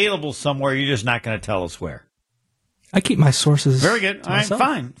available somewhere? You're just not going to tell us where. I keep my sources. Very good. All right,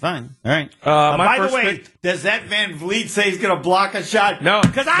 fine. All right. My by the first way, pick- does that Van Vliet say he's going to block a shot? No,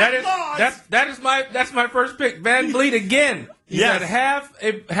 because lost. That's my first pick. Van Vliet again. He's at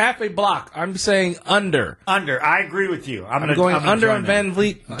half a block. I'm saying under. Under. I agree with you. I'm going under on Van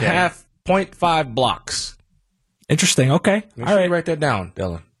Vliet. Okay. Half 0.5 blocks. Interesting. Okay. All right. Write that down,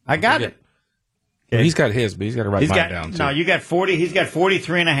 Dylan. I got it. Okay. He's got his, but he's got to write mine down too. No, you got 40. He's got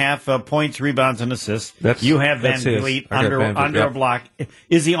 43.5 points, rebounds, and assists. You have Van Vliet under a block.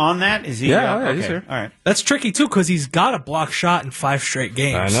 Is he on that? Is he? Yeah, he's okay. here. All right. That's tricky too because he's got a block shot in 5 straight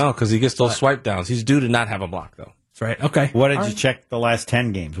games. I know because he gets those swipe downs. He's due to not have a block though. That's right. Okay. What did you check the last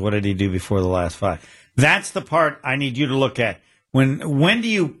 10 games? What did he do before the last 5? That's the part I need you to look at. When do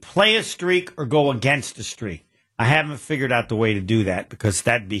you play a streak or go against a streak? I haven't figured out the way to do that because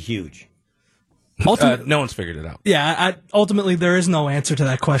that'd be huge. No one's figured it out. Yeah, ultimately there is no answer to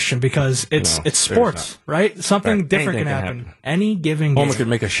that question because it's sports, right? Something different can happen. Any given game. Homer could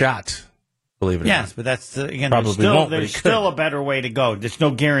make a shot, believe it or not. Yes, but that's, again, Probably there's still a better way to go. There's no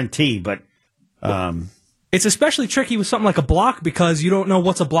guarantee, but... it's especially tricky with something like a block because you don't know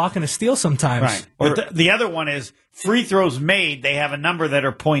what's a block and a steal sometimes. Right. But the other one is free throws made, they have a number that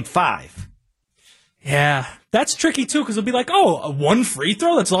are 0.5. Yeah, that's tricky too because it'll be like, oh, one free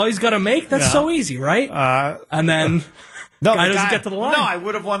throw, that's all he's got to make? That's so easy, right? And then guy doesn't get to the line. No, I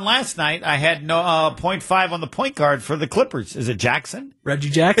would have won last night. I had no 0.5 on the point guard for the Clippers. Is it Jackson?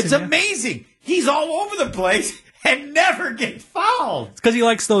 Reggie Jackson. It's amazing. He's all over the place and never gets fouled. It's because he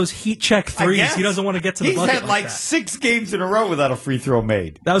likes those heat check threes. He doesn't want to get to the bucket. He's had like 6 games in a row without a free throw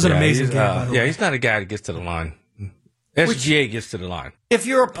made. That was an amazing game, by the way. Yeah, he's not a guy that gets to the line. SGA gets to the line. If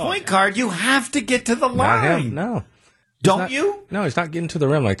you're a point guard, you have to get to the line. Not him, no. Don't you? No, he's not getting to the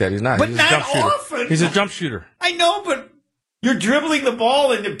rim like that. He's not. But he's not a jump shooter. often. He's a jump shooter. I know, but you're dribbling the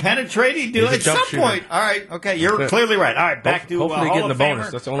ball and you're penetrating. He's a At jump some shooter. point. All right, okay, you're clearly right. All right, back to hopefully Hall getting of the bonus.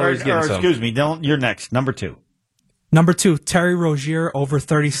 Famer. That's the only way he's getting some. Excuse me, Dylan, you're next. Number 2. Number 2, Terry Rozier, over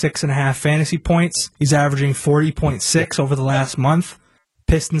 36.5 fantasy points. He's averaging 40.6 over the last month.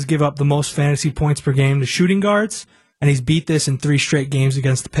 Pistons give up the most fantasy points per game to shooting guards, and he's beat this in 3 straight games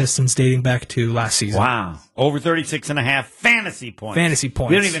against the Pistons dating back to last season. Wow. Over 36.5 fantasy points. Fantasy points.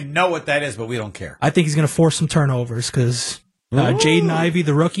 We don't even know what that is, but we don't care. I think he's going to force some turnovers because Jaden Ivey,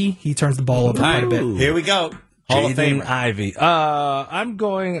 the rookie, he turns the ball over quite a bit. Here we go. Hall of Jaden Famer. Ivey. I'm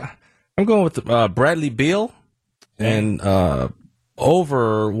going with Bradley Beal and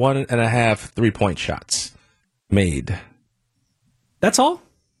over 1.5 3-point shots made. That's all?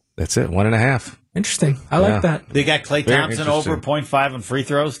 That's it. 1.5. Interesting. I like that. They got Klay Very Thompson over 0.5 on free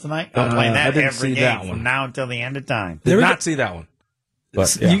throws tonight. I'm playing that I didn't every see game that one. from now until the end of time. Did not see that one.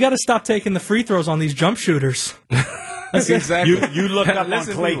 But You got to stop taking the free throws on these jump shooters. exactly. You look up on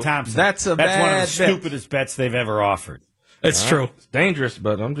Listen, Klay people, Thompson. That's one of the bad bet. stupidest bets they've ever offered. It's true. It's dangerous,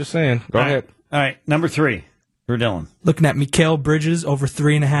 but I'm just saying. Go ahead. All right, number 3 for Dylan. Looking at Mikal Bridges, over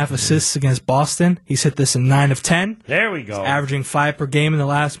 3.5 assists against Boston. He's hit this in 9 of 10. There we go. Averaging 5 per game in the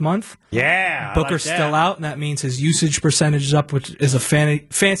last month. Yeah. Booker's still out, and that means his usage percentage is up, which is a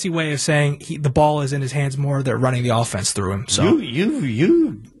fancy way of saying the ball is in his hands more. They're running the offense through him. So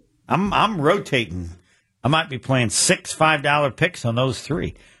I'm rotating. I might be playing 6 $5 picks on those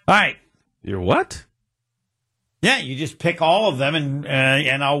 3. All right. You're what? Yeah, you just pick all of them,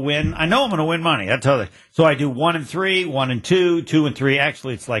 and I'll win. I know I'm going to win money. That's how. So I do 1 and 3, 1 and 2, 2 and 3.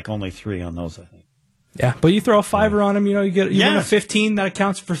 Actually, it's like only 3 on those, I think. yeah, but you throw a $5 on him, you win a 15. That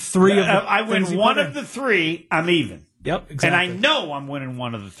accounts for 3 of the. I win 1 of the 3. I'm even. Yep, exactly. And I know I'm winning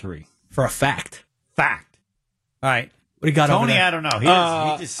 1 of the 3 for a fact. Fact. All right. What do you got over Tony? there? I don't know.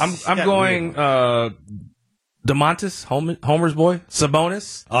 I'm going DeMontis, Homer's boy,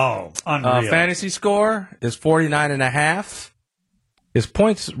 Sabonis. Oh, unreal. Fantasy score is 49.5. His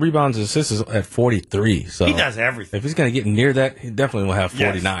points, rebounds, and assists is at 43. So he does everything. If he's going to get near that, he definitely will have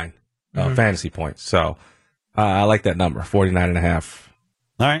 49 fantasy points. So I like that number, 49.5.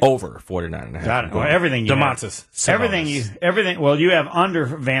 All right. Over 49.5. Got it. Well, everything you DeMontis. have. Everything. Well, you have under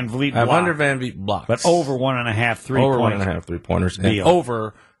Van Vliet. I have block, under Van Vliet blocks. but over 1.5 3 over points. 1.5 3-pointers. And Beal.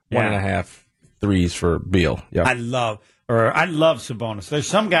 over 1.5 threes for Beal. Yep. I love Sabonis. There's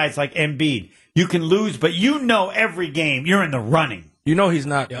some guys like Embiid. You can lose, but you know every game you're in the running. You know he's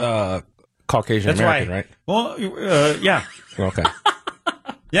not Caucasian That's American, why. right? Well, yeah. Okay.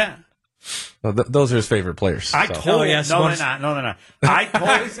 Yeah. Well, those are his favorite players. I so. told no, they're not. No, they're not.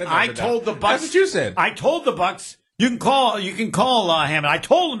 I told the Bucks. That's what you said. I told the Bucks. You can call Hammond. I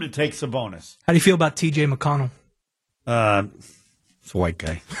told him to take Sabonis. How do you feel about T.J. McConnell? It's a white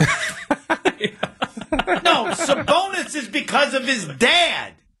guy. No, Sabonis is because of his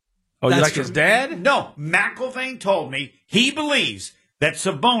dad. Oh, you like his dad? No, McIlvain told me he believes that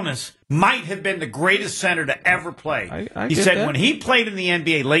Sabonis might have been the greatest center to ever play. He said that. when he played in the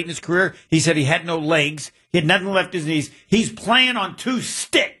NBA late in his career, he said he had no legs. He had nothing left his knees. He's playing on 2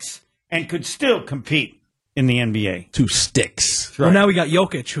 sticks and could still compete in the NBA. 2 sticks. Well, now we got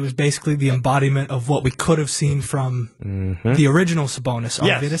Jokic, who is basically the embodiment of what we could have seen from the original Sabonis.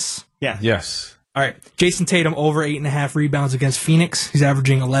 Arvidas. Yeah. Yes. All right. Jason Tatum over 8.5 rebounds against Phoenix. He's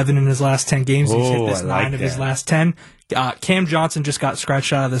averaging 11 in his last 10 games. He's hit this 9 of his last 10. Cam Johnson just got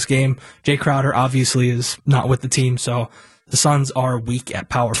scratched out of this game. Jay Crowder obviously is not with the team, so the Suns are weak at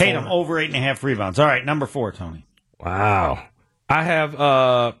power Tatum forward. over 8.5 rebounds. All right, number 4, Tony. Wow. I have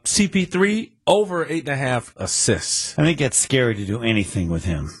CP3 over 8.5 assists. I think it's scary to do anything with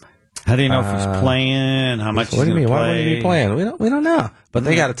him. How do you know if he's playing? How much? What do you mean? Play? Why wouldn't he be playing? We don't know. But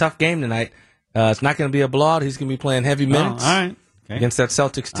they got a tough game tonight. It's not going to be a blowout. He's going to be playing heavy minutes. All right. Okay. Against that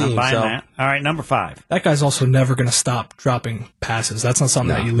Celtics team. I'm buying that. All right, number 5. That guy's also never going to stop dropping passes. That's not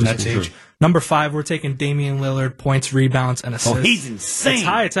something that you lose at age. Number 5, we're taking Damian Lillard, points, rebounds, and assists. Oh, he's insane. It's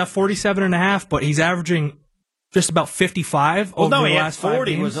high. It's at 47.5, but he's averaging just about 55 over the last 40. 5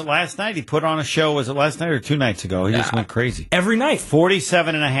 games. Was it last night? He put on a show. Was it last night or 2 nights ago? He just went crazy. Every night.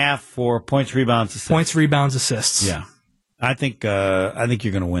 47.5 for points, rebounds, assists. Points, rebounds, assists. Yeah. I think you're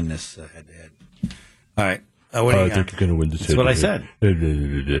going to win this head-to-head. All right. What do you got? think you're going to win this. That's what I said.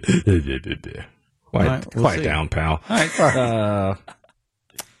 Quiet down, pal. All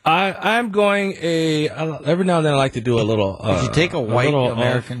right. I'm going every now and then I like to do a little. Did you take a white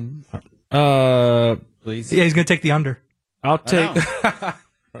American? Please. Yeah, he's going to take the under. I'll take.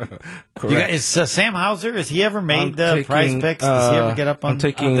 Is Sam Hauser? Has he ever made prize picks? Does he ever get up on? I'm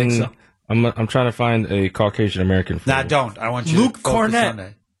taking. I don't think so. I'm trying to find a Caucasian American. Nah, don't. I want you Luke to focus Cornett. on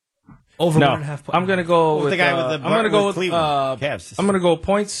that. Over No, 1.5. I'm going to go with the guy with the. I'm going to go with Cleveland Cavs. I'm going to go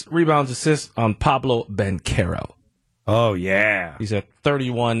points, rebounds, assists on Pablo Banchero. Oh yeah, He's at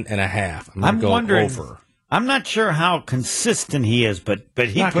 31.5. I'm go wondering. over. I'm not sure how consistent he is, but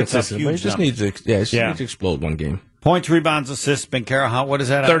he Not puts up consistent, huge but he just numbers. needs to needs to explode one game. Points, rebounds, assists. Bencaro, what is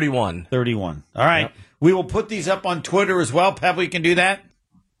that? 31. 31. All right. Yep. We will put these up on Twitter as well. Pebble, you can do that.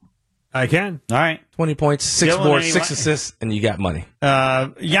 I can. All right. 20 points, 6 Dylan, boards, any 6 assists, and you got money.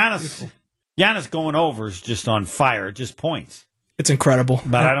 Giannis going over is just on fire, just points. It's incredible.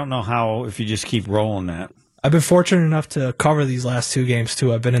 But I don't know how if you just keep rolling that. I've been fortunate enough to cover these last 2 games,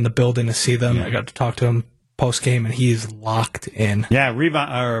 too. I've been in the building to see them. Yeah. I got to talk to him post-game, and he's locked in. Yeah,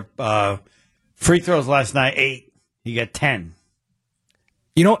 rebound or free throws last night, 8. He got 10.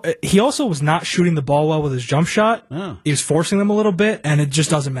 You know, he also was not shooting the ball well with his jump shot. Oh. He was forcing them a little bit, and it just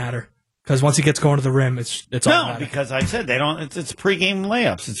doesn't matter. Because once he gets going to the rim, it's No, automatic. because I said they don't. It's pregame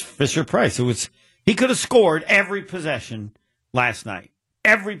layups. It's Fisher Price. He could have scored every possession last night,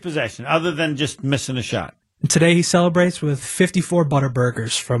 every possession, other than just missing a shot. And today he celebrates with 54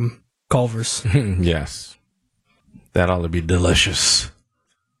 Butterburgers from Culver's. Yes. That ought to be delicious.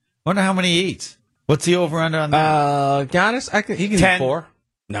 Wonder how many he eats. What's the over under on that? Giannis, he can 10. eat 4.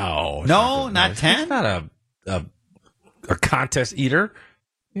 No. Not 10. He's not a contest eater.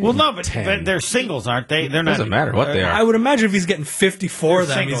 Well, no, but 10. they're singles, aren't they? They're not. Doesn't matter what they are. I would imagine if he's getting 54 of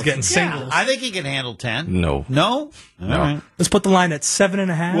them, Singles. he's getting Yeah, singles. I think he can handle 10. No. No? All right. Let's put the line at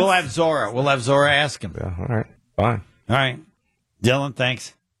 7.5. We'll have Zora ask him. Yeah, all right. Fine. All right. Dylan,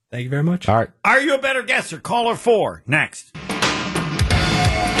 thanks. Thank you very much. All right. Are you a better guesser? Caller 4. Next.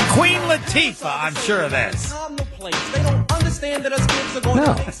 Queen Latifah, I'm sure of this.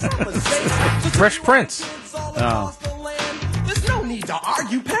 No. Fresh Prince. Oh. There's no need to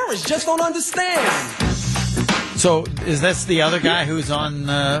argue. Parents just don't understand. So, is this the other guy who's on...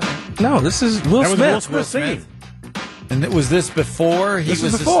 No, this is Will Smith. Will Smith singing. And was this before he This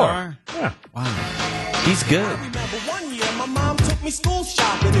was was the before. star? Yeah. Wow. He's good. Remember one year my mom took me school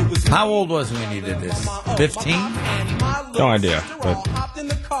shopping. It was How old was he when he did this? 15? No idea, but- hopped in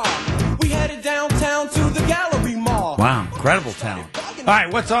the car. We headed downtown to the gallery mall. Wow, incredible talent. All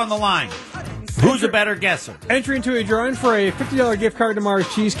right, what's on the line? Who's a better guesser? Entry into a drawing for a $50 gift card to Mars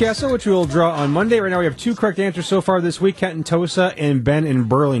Cheese Castle, which we will draw on Monday. Right now we have 2 correct answers so far this week, Kent in Tosa and Ben in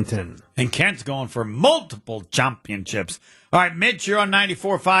Burlington. And Kent's going for multiple championships. All right, Mitch, you're on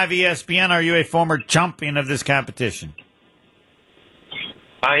 94.5 ESPN. Are you a former champion of this competition?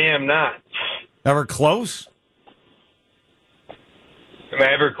 I am not. Ever close? Am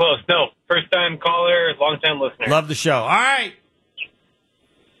I ever close? No. First time caller, long time listener. Love the show. All right.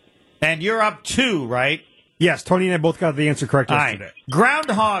 And you're up 2, right? Yes, Tony and I both got the answer correct All yesterday. right.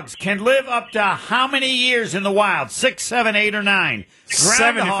 Groundhogs can live up to how many years in the wild? 6, 7, 8, or 9?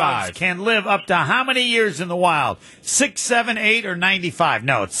 75. Groundhogs can live up to how many years in the wild? 6, 7, 8, or 95?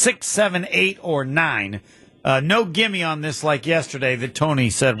 No, it's 6, 7, 8, or 9. No gimme on this like yesterday that Tony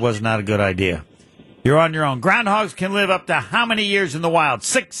said was not a good idea. You're on your own. Groundhogs can live up to how many years in the wild?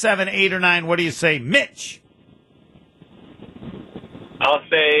 6, 7, 8, or 9? What do you say, Mitch? I'll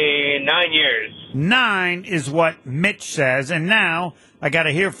say 9 years. 9 is what Mitch says. And now I got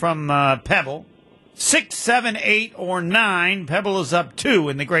to hear from Pebble. 6, 7, 8, or 9. Pebble is up 2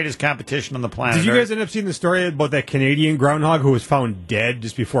 in the greatest competition on the planet. Did you Earth. guys end up seeing the story about that Canadian groundhog who was found dead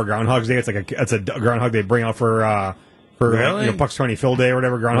just before Groundhog's Day? It's a groundhog they bring out for Really? Pucks 20 Phil Day or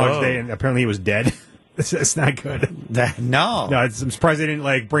whatever, Groundhog's Whoa. Day, and apparently he was dead. It's not good. No. I'm surprised they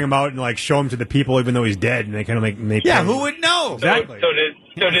didn't bring him out and show him to the people even though he's dead, and they kind of make. Yeah, who would know? Exactly.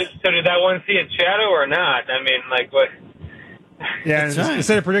 So did that one see its shadow or not? I mean, what? Yeah, That's and right.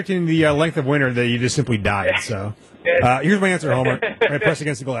 instead of predicting the length of winter, that you just simply died. So here's my answer, Homer. I press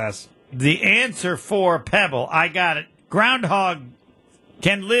against the glass. The answer for Pebble, I got it. Groundhog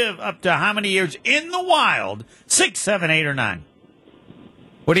can live up to how many years in the wild? 6, 7, 8, or 9?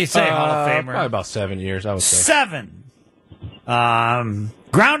 What do you say, Hall of Famer? Probably about 7 years, I would say. 7.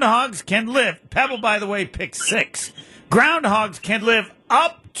 Groundhogs can live. Pebble, by the way, picked 6. Groundhogs can live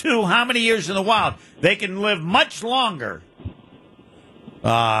up to how many years in the wild? They can live much longer.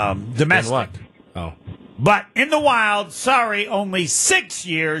 Domestic. What? Oh. But in the wild, sorry, only 6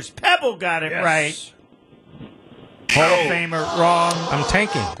 years. Pebble got it right. Hall of Famer, wrong. I'm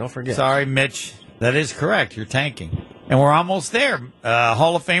tanking. Don't forget. Sorry, Mitch. That is correct. You're tanking. And we're almost there.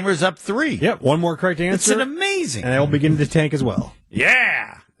 Hall of Famer's up 3. Yep, one more correct answer. It's an amazing. And I will begin to tank as well.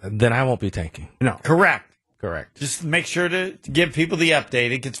 Yeah. Then I won't be tanking. No. Correct. Correct. Just make sure to give people the update.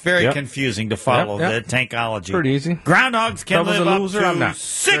 It gets very Yep. confusing to follow Yep. the tankology. Pretty easy. Groundhogs can Pebble's live a up loser, to I'm not.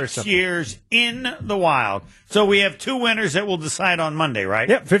 Very 6 simple. years in the wild. So we have 2 winners that we'll decide on Monday, right?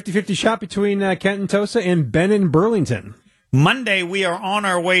 Yep, 50-50 shot between Kenton Tosa and Ben in Burlington. Monday, we are on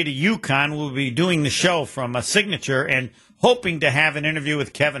our way to Yukon. We'll be doing the show from a signature and hoping to have an interview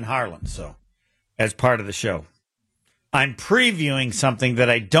with Kevin Harlan. So, as part of the show, I'm previewing something that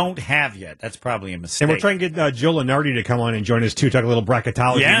I don't have yet. That's probably a mistake. And we're trying to get Joe Lenardi to come on and join us too. Talk a little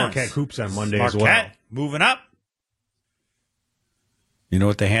bracketology, Yes. Marquette hoops on Monday as well. Marquette, moving up. You know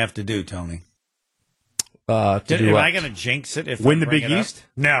what they have to do, Tony? To do Am what? I going to jinx it if Win I the bring Big it up? East?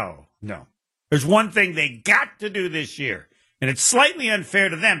 No. There's one thing they got to do this year, and it's slightly unfair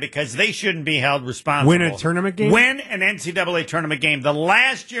to them because they shouldn't be held responsible. Win a tournament game? Win an NCAA tournament game. The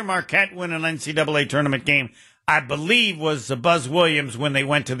last year Marquette won an NCAA tournament game, I believe, was Buzz Williams when they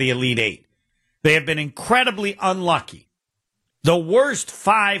went to the Elite Eight. They have been incredibly unlucky. The worst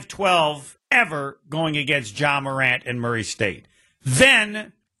 5-12 ever going against John Morant and Murray State.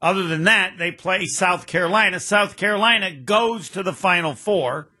 Then, other than that, they play South Carolina. South Carolina goes to the Final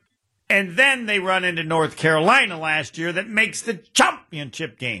Four. And then they run into North Carolina last year that makes the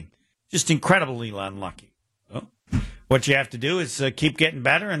championship game. Just incredibly unlucky. Well, what you have to do is keep getting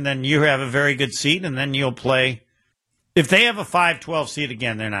better, and then you have a very good seed, and then you'll play. If they have a 5-12 seed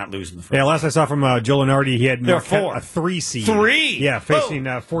again, they're not losing the first. Yeah, last I saw from Joe Lenardi, he had They're Marquette 4. a 3 seed. 3? Yeah, facing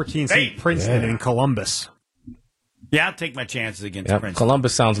 14 seed Hey. Princeton in Columbus. Yeah, I'll take my chances against Yep. Princeton.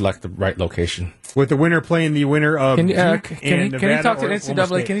 Columbus sounds like the right location. With the winner playing the winner of Can you, Duke can and you Nevada talk to or the Oklahoma NCAA?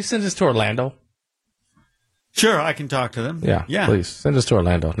 State. Can you send this to Orlando? Sure, I can talk to them. Yeah, please. Send us to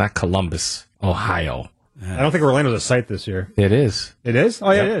Orlando, not Columbus, Ohio. I don't think Orlando's a site this year. It is. It is?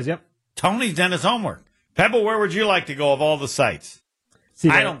 Oh, yeah, Yep. it is, yep. Tony's done his homework. Pebble, where would you like to go of all the sites? See,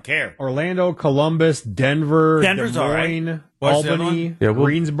 I don't care. Orlando, Columbus, Denver, Denver's Des all right. Moines, What's the other Albany, one? Yeah,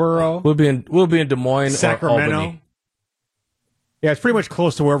 Greensboro, We'll be in Des Moines Sacramento. or Albany. Yeah, it's pretty much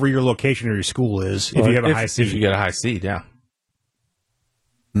close to wherever your location or your school is if you have a high seed. If you get a high seed, yeah.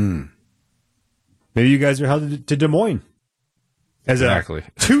 Maybe you guys are held to Des Moines as Exactly.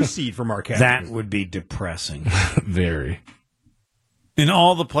 a 2 seed for Marquette. That would be depressing. Very. In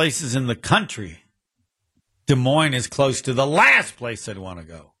all the places in the country, Des Moines is close to the last place I'd want to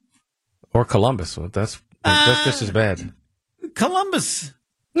go. Or Columbus. Well, that's just as bad. Columbus,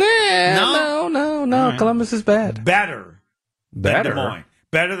 No. All right. Columbus is bad. better than Better? Des Moines.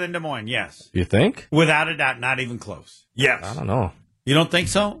 Better than Des Moines, yes. You think? Without a doubt, not even close. Yes. I don't know. You don't think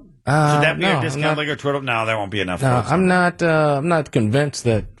so? Should that be no, our I'm discount not- league or Twitter? No, there won't be enough. No, folks. I'm not convinced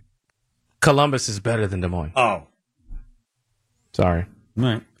that Columbus is better than Des Moines. Oh, Sorry.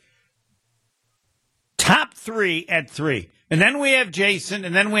 right. 3 at 3. And then we have Jason,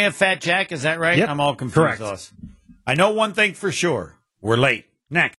 and then we have Fat Jack. Is that right? Yep. I'm all confused. Correct. Us. I know one thing for sure. We're late. Next.